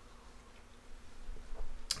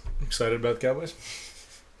 Excited about the Cowboys?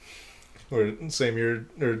 Or same year,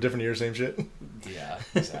 or different year, same shit? Yeah,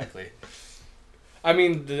 exactly. I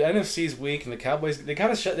mean, the NFC's weak, and the Cowboys,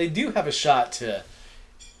 they do have a shot to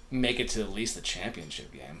make it to at least the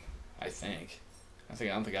championship game, I think. I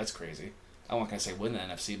don't think that's crazy. I'm not going to say win the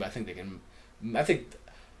NFC, but I think they can. I think,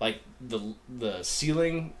 like, the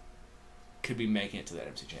ceiling could be making it to the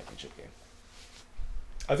NFC championship game.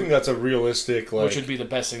 I think that's a realistic, which would be the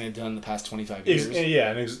best thing they've done in the past 25 years.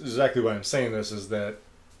 Yeah, and exactly why I'm saying this is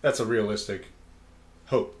that's a realistic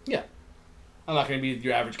hope. Yeah. I'm not going to be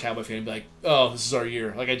your average Cowboy fan and be like, oh, this is our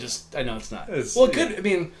year. Like, I know it's not. It could, I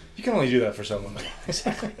mean... You can only do that for so long.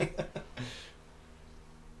 Exactly.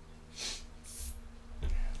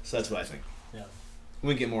 So that's what I think. Yeah.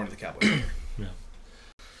 We can get more into the Cowboys. Yeah.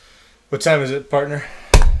 What time is it, partner?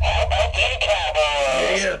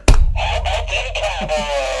 Yeah.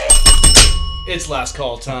 It's last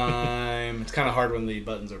call time. It's kind of hard when the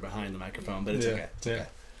buttons are behind the microphone, but it's okay. It's okay.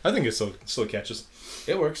 I think it still catches.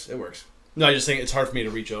 It works. No, I just think it's hard for me to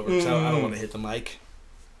reach over because I don't want to hit the mic.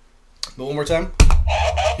 But one more time.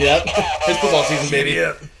 Yep. It's football season, baby.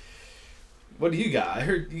 Yep. What do you got? I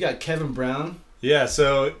heard you got Kevin Brown. Yeah,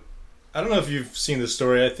 so I don't know if you've seen this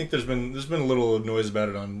story. I think there's been a little noise about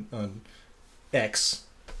it on X,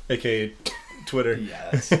 aka Twitter. Yeah,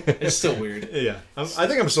 it's still weird. Yeah, I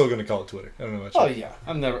think I'm still going to call it Twitter. I don't know about you. Yeah,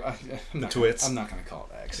 I'm not Twits. I'm not going to call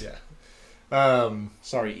it X. Yeah.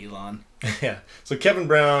 Sorry, Elon. Yeah. So Kevin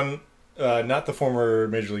Brown, not the former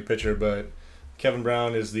Major League pitcher, but Kevin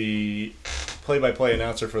Brown is the play-by-play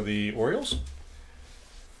announcer for the Orioles.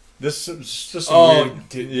 This is just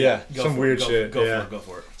some weird shit. Go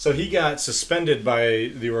for it. So he got suspended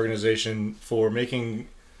by the organization for making,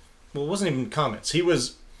 well, it wasn't even comments. He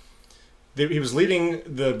was leading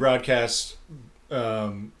the broadcast,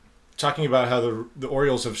 talking about how the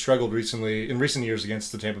Orioles have struggled in recent years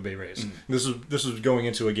against the Tampa Bay Rays. Mm. This was going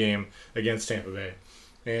into a game against Tampa Bay,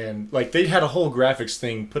 and like they had a whole graphics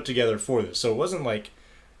thing put together for this, so it wasn't like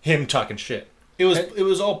him talking shit. It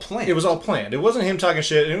was all planned. It was all planned. It wasn't him talking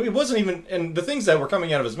shit, and it wasn't even. And the things that were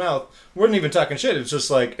coming out of his mouth weren't even talking shit. It's just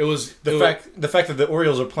like the fact that the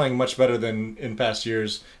Orioles are playing much better than in past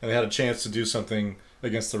years, and they had a chance to do something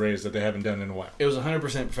against the Rays that they haven't done in a while. It was 100%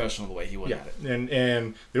 professional the way he went at it.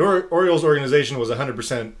 And the Orioles organization was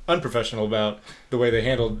 100% unprofessional about the way they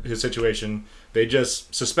handled his situation. They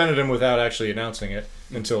just suspended him without actually announcing it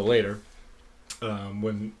until later,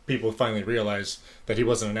 when people finally realized that he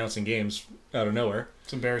wasn't announcing games out of nowhere.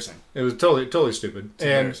 It's embarrassing. It was totally stupid. It's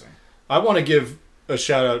embarrassing. I want to give a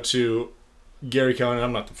shout out to Gary Cohen,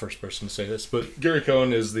 I'm not the first person to say this, but Gary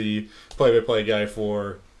Cohen is the play-by-play guy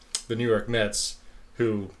for the New York Mets,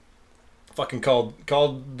 who fucking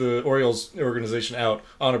called the Orioles organization out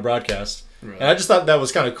on a broadcast. Right. And I just thought that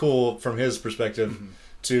was kind of cool from his perspective,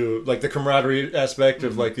 to like the camaraderie aspect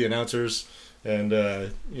of like the announcers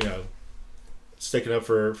and sticking up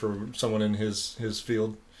for someone in his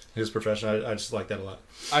field, his profession. I just like that a lot.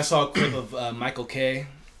 I saw a clip of Michael Kay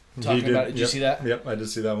talking about it. Did you see that? Yep, I did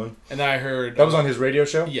see that one. And then I heard that was on his radio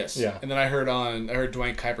show. Yes. Yeah. And then I heard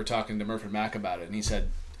Dwayne Kuiper talking to Murphy Mack about it, and he said,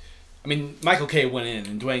 I mean, Michael Kay went in,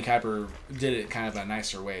 and Dwayne Kuiper did it kind of in a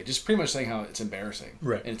nicer way, just pretty much saying how it's embarrassing,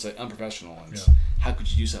 right? And it's like, unprofessional, and how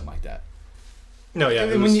could you do something like that? No, yeah,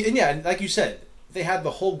 and like you said, they had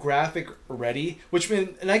the whole graphic ready, which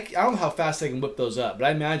mean, and I don't know how fast they can whip those up, but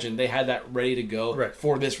I imagine they had that ready to go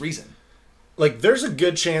for this reason. Like, there's a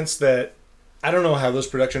good chance that, I don't know how those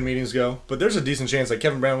production meetings go, but there's a decent chance that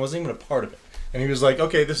Kevin Brown wasn't even a part of it. And he was like,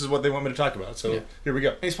 okay, this is what they want me to talk about, so here we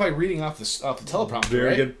go. And he's probably reading off the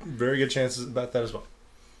teleprompter, Very good chances about that as well.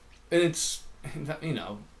 And it's,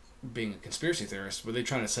 being a conspiracy theorist, were they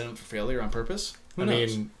trying to set him for failure on purpose? Who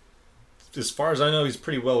knows? I mean, as far as I know, he's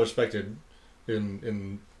pretty well respected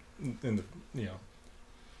in the,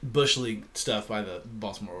 Bush League stuff by the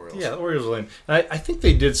Baltimore Orioles. Yeah, the Orioles are lame. And I think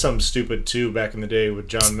they did something stupid, too, back in the day with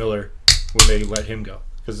John Miller when they let him go.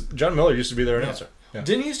 Because John Miller used to be their announcer. Yeah.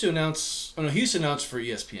 Didn't he used to announce... Oh, no, he used to announce for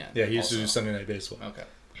ESPN. Yeah, he used to do Sunday Night Baseball. Okay.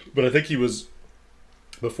 But I think he was,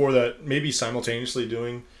 before that, maybe simultaneously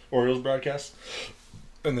doing Orioles broadcasts.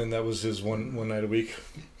 And then that was his one night a week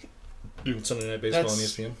doing Sunday Night Baseball on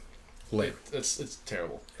ESPN. Lame. It's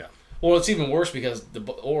terrible. Yeah. Well, it's even worse because the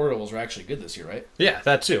Orioles are actually good this year, right? Yeah,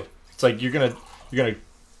 that too. It's like you're gonna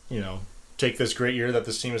take this great year that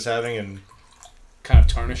this team is having and kind of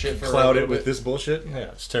tarnish it, cloud it with this bullshit.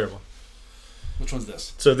 Yeah, it's terrible. Which one's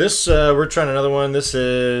this? So this we're trying another one. This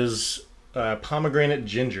is pomegranate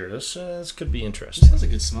ginger. This could be interesting. This has a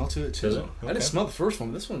good smell to it too. Does it? Okay. I didn't smell the first one,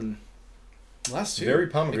 but this one, the last two, very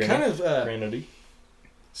pomegranate. It kind of granity.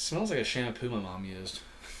 Smells like a shampoo my mom used.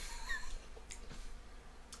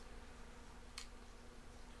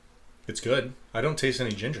 It's good. I don't taste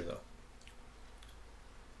any ginger though.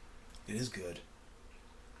 It is good.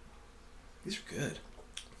 These are good.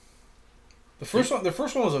 The first one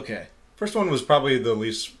was okay. First one was probably the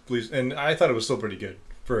least, and I thought it was still pretty good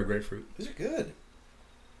for a grapefruit. These are good.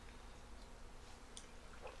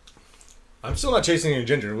 I'm still not chasing any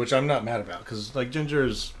ginger, which I'm not mad about because like ginger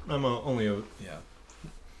is only a yeah.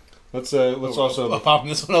 Let's also popping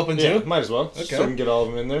this one open too. Might as well. Okay. So we can get all of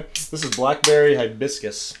them in there. This is blackberry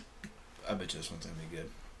hibiscus. I bet you this one's gonna be good.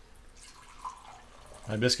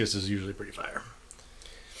 Hibiscus is usually pretty fire.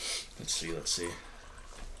 Let's see. It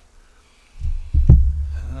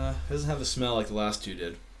doesn't have the smell like the last two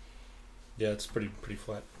did. Yeah, it's pretty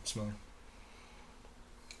flat smelling.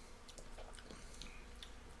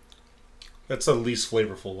 That's the least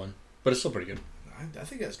flavorful one, but it's still pretty good. I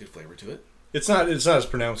think it has good flavor to it. It's not as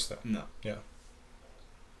pronounced though. No. Yeah.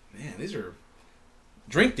 Man, these are.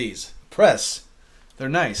 Drink these. Press. They're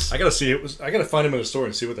nice. I gotta find them in a store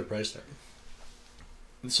and see what they're priced at.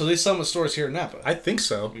 So they sell them at stores here in Napa. I think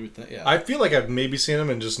so. You would think, yeah. I feel like I've maybe seen them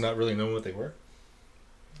and just not really known what they were.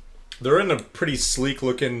 They're in a pretty sleek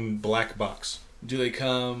looking black box. Do they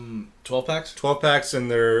come 12 packs? 12 packs,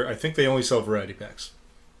 and I think they only sell variety packs.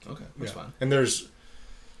 Okay, that's fine. And there's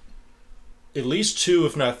at least 2,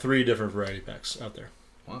 if not 3, different variety packs out there.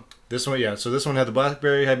 Wow. This one, yeah. So this one had the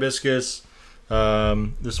blackberry hibiscus.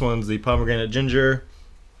 This one's the pomegranate ginger.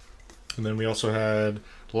 And then we also had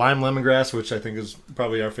lime lemongrass, which I think is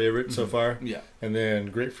probably our favorite so far. Yeah. And then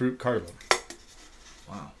grapefruit cardamom.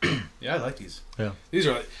 Wow. Yeah, I like these. Yeah. These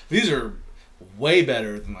are way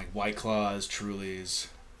better than like White Claws, Trulies.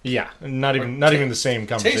 Yeah, not even the same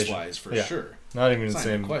conversation. Taste-wise, for sure. Not even the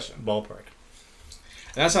same ballpark.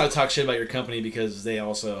 And that's not to talk shit about your company because they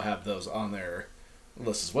also have those on their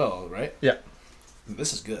list as well, right? Yeah.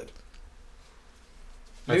 This is good.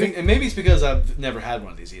 Maybe it's because I've never had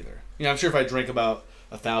one of these either. I'm sure if I drink about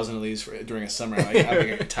 1,000 of these during a summer, I would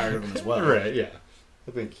get tired of them as well. Right, yeah.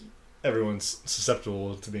 I think everyone's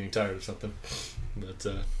susceptible to being tired of something.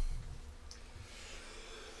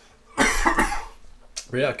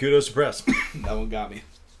 But yeah, kudos to Press. That one got me.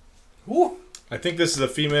 Woo! I think this is a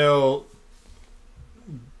female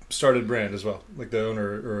started brand as well, like the owner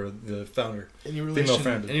or the founder. Any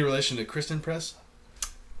relation to Kristen Press?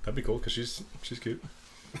 That'd be cool because she's cute.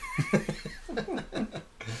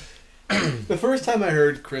 The first time I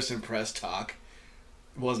heard Kristen Press talk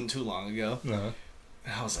wasn't too long ago. Uh-huh.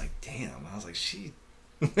 And I was like, damn. I was like, she's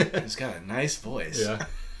got a nice voice. Yeah.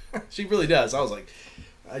 She really does. I was like,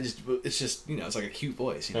 it's just, it's like a cute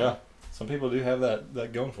voice. Yeah. Some people do have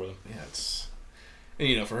that going for them.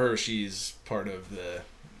 Yeah, and for her, she's part of the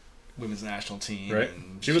women's national team. Right.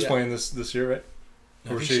 And she was playing this year, right?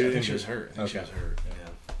 No, I think she was hurt. She was hurt.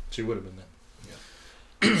 Yeah. She would have been then.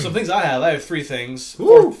 Some things I have 3 things.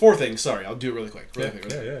 Woo! 4 things. Sorry, I'll do it really quick.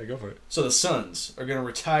 Yeah, go for it. So the Suns are going to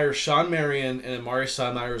retire Sean Marion and Amari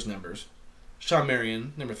Stoudemire's numbers. Sean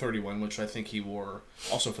Marion, number 31, which I think he wore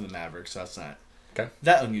also for the Mavericks, so that's not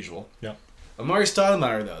that unusual. Yeah. Amari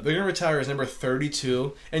Stoudemire, though, they're going to retire his number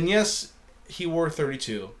 32. And yes, he wore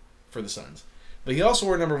 32 for the Suns. But he also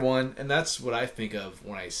wore number 1, and that's what I think of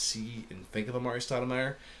when I see and think of Amari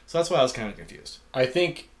Stoudemire. So that's why I was kind of confused. I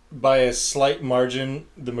think by a slight margin,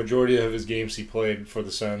 the majority of his games he played for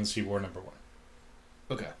the Suns, he wore number 1.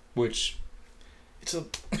 Okay. Which, it's a...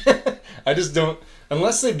 I just don't...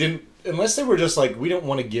 Unless they were just like, we don't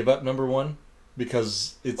want to give up number 1,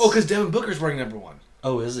 because it's... Oh, because Devin Booker's wearing number 1.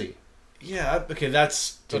 Oh, is he? Yeah, okay,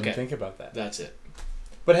 that's... Didn't think about that. That's it.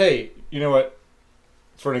 But hey, you know what?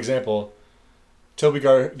 For an example, Toby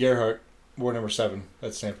Gerhardt wore number 7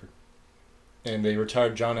 at Stanford. And they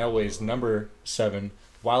retired John Elway's number 7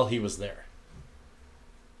 while he was there.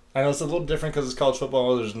 I know it's a little different because it's college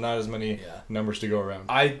football. There's not as many numbers to go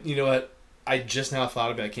around. You know what? I just now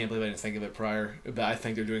thought of it. I can't believe I didn't think of it prior. But I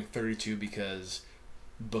think they're doing 32 because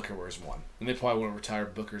Booker wears 1. And they probably want to retire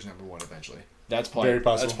Booker's number 1 eventually. That's probably very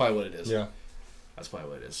possible. That's probably what it is. Yeah. That's probably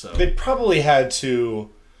what it is. So they probably had to,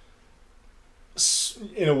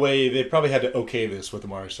 in a way, they probably had to okay this with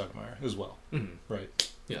Amari Stoudemire as well. Mm-hmm.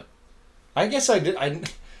 Right. Yeah. I guess I did.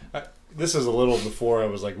 This is a little before I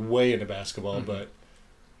was like way into basketball, but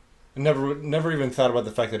I never even thought about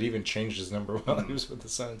the fact that he even changed his number while he was with the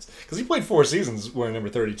Suns, because he played 4 seasons wearing number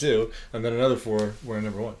 32, and then another 4 wearing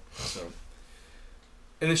number 1. So,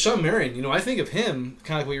 and then Sean Marion, I think of him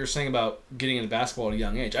kind of like what you were saying about getting into basketball at a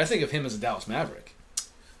young age. I think of him as a Dallas Maverick.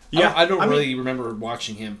 Yeah, I don't really remember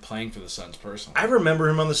watching him playing for the Suns personally. I remember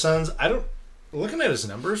him on the Suns. Looking at his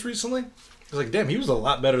numbers recently, I was like, damn, he was a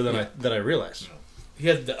lot better than I realized. He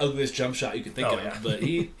had the ugliest jump shot you could think of, but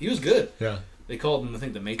he was good. Yeah. They called him, I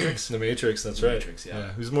think, the Matrix. The Matrix, that's right. Matrix,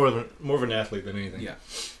 yeah. He's more of an athlete than anything. Yeah.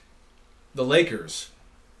 The Lakers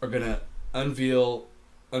are gonna unveil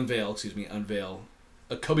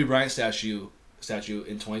a Kobe Bryant statue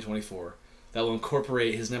in 2024 that will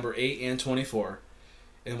incorporate his number 8 and 24,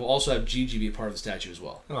 and will also have Gigi be a part of the statue as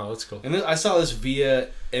well. Oh, that's cool. And I saw this via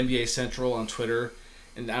NBA Central on Twitter.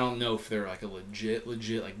 And I don't know if they're like a legit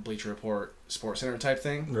like Bleacher Report, Sports Center type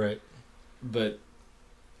thing. Right. But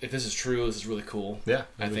if this is true, this is really cool. Yeah.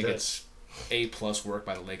 I think it's A+ work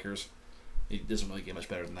by the Lakers. It doesn't really get much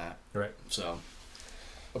better than that. Right. So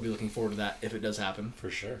I'll be looking forward to that if it does happen. For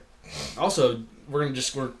sure. Also, we're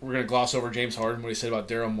gonna gloss over James Harden, what he said about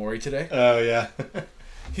Daryl Morey today. Oh yeah.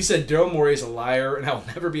 He said Daryl Morey is a liar and I will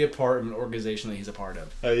never be a part of an organization that he's a part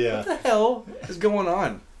of. Oh yeah. What the hell is going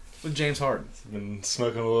on with James Harden? He's been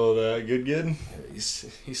smoking a little good.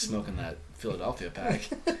 He's smoking that Philadelphia pack.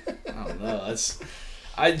 I don't know.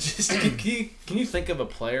 Can you think of a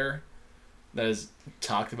player that has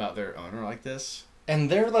talked about their owner like this? And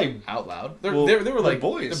they're like out loud. They were like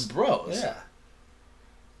boys. They're bros. Yeah.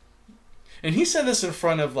 And he said this in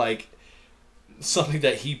front of like something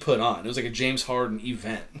that he put on. It was like a James Harden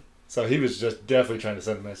event. So he was just definitely trying to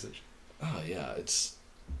send a message. Oh yeah,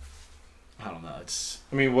 I don't know.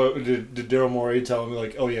 I mean, what did Daryl Morey tell him?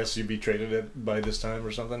 Like, oh yes, you'd be traded by this time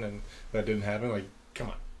or something, and that didn't happen. Like, come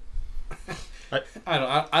on.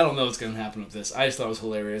 I don't know what's gonna happen with this. I just thought it was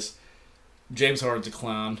hilarious. James Harden's a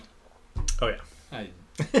clown. Oh yeah. I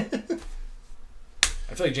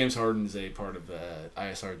feel like James Harden is a part of the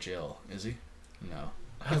ISR jail. Is he? No.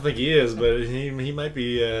 I don't think he is, but he might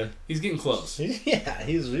be. He's getting close. Yeah,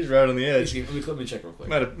 he's right on the edge. Let me check real quick.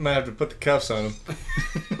 Might have to put the cuffs on him.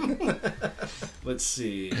 Let's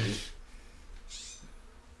see.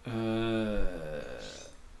 No,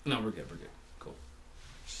 we're good. Cool.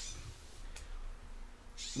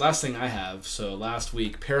 Last thing I have. So last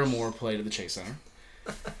week, Paramore played at the Chase Center.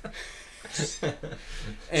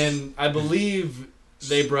 And I believe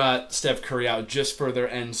they brought Steph Curry out just for their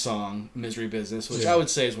end song, Misery Business, which I would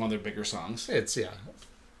say is one of their bigger songs. It's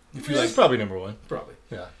It's probably number 1. Probably.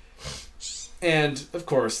 Yeah. And, of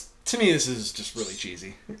course, to me, this is just really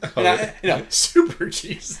cheesy. Oh, super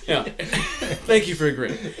cheesy. Thank you for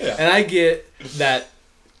agreeing. Yeah. And I get that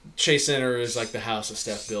Chase Center is like the house that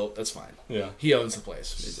Steph built. That's fine. Yeah. He owns the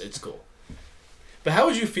place. It's cool. But how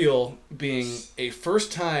would you feel being a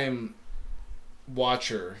first-time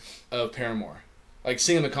watcher of Paramore? Like,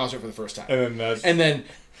 seeing them at concert for the first time. And then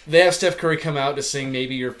they have Steph Curry come out to sing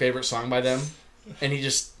maybe your favorite song by them. And he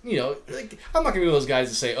just, like, I'm not going to be one of those guys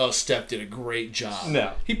to say, oh, Steph did a great job.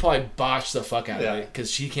 No. He probably botched the fuck out of it because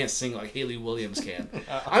she can't sing like Haley Williams can.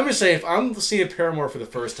 I'm just saying, if I'm seeing Paramore for the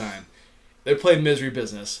first time, they play Misery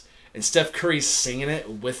Business, and Steph Curry's singing it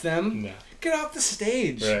with them, get off the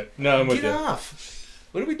stage. Right. No, I'm with you. Get off.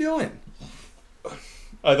 What are we doing?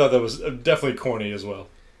 I thought that was definitely corny as well.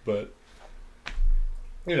 But,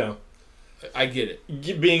 I get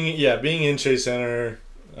it. Being in Chase Center,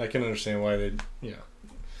 I can understand why they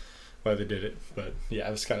did it. But, yeah,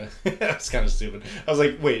 it was kind of stupid. I was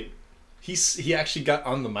like, wait, he actually got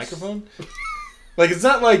on the microphone? Like, it's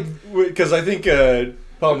not like, because I think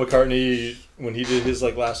Paul McCartney, when he did his,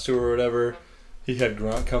 like, last tour or whatever, he had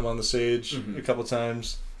Gronk come on the stage a couple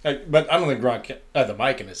times. But I don't think Gronk had the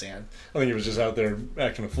mic in his hand. I think he was just out there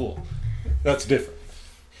acting a fool. That's different.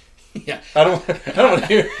 Yeah, I don't want to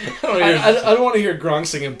hear. I don't want to hear Gronk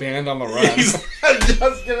singing "Band on the Run." I'm just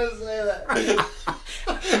gonna say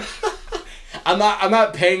that. I'm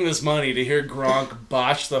not paying this money to hear Gronk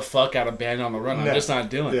botch the fuck out of "Band on the Run." I'm just not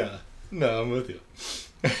doing it. Yeah, no, I'm with you.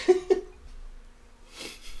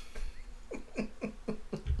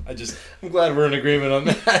 I'm glad we're in agreement on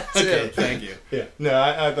that. Okay, thank you. Yeah, no,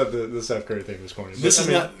 I thought the Steph Curry thing was corny. This is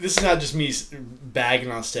not just me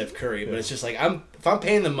bagging on Steph Curry, but it's just like if I'm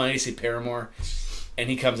paying the money to see Paramore, and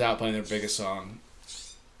he comes out playing their biggest song,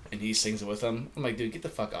 and he sings it with them, I'm like, dude, get the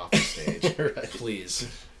fuck off the stage, right. Please.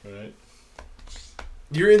 Right.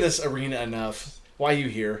 You're in this arena enough. Why are you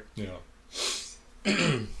here? Yeah.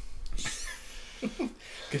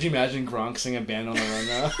 Could you imagine Gronk singing "Band on the Run"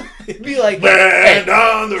 now? It'd be like Band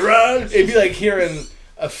on the Run. It'd be like hearing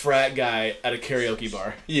a frat guy at a karaoke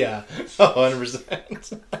bar. Yeah,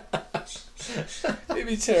 100%. It'd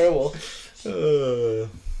be terrible.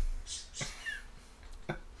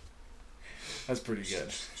 That's pretty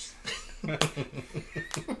good.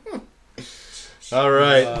 All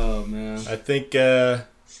right. Oh man. I think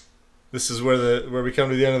this is where we come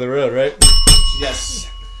to the end of the road, right? Yes.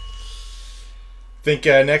 I think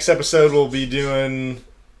next episode we'll be doing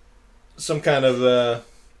some kind of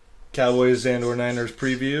Cowboys and or Niners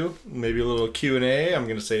preview, maybe a little Q&A. I'm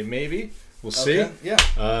gonna say maybe. We'll see. Yeah.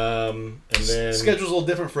 And then schedule's a little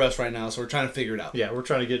different for us right now, so we're trying to figure it out. Yeah, we're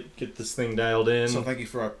trying to get this thing dialed in. So thank you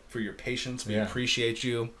for your patience. We appreciate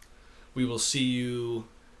you. We will see you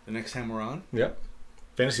the next time we're on. Yep.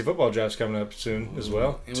 Fantasy football draft's coming up soon as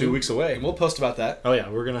well. And 2 weeks away. And we'll post about that. Oh yeah,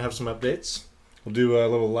 we're gonna have some updates. We'll do a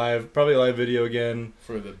little probably a live video again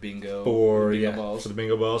for the bingo. Balls. For the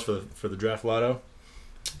bingo balls for the draft lotto,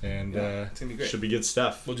 and it's gonna be great. Should be good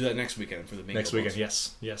stuff. We'll do that next weekend for the bingo. Next weekend,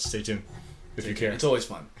 yes. Stay tuned if you care. It's always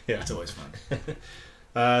fun. Yeah, it's always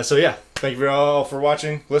fun. So yeah, thank you all for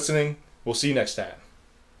watching, listening. We'll see you next time.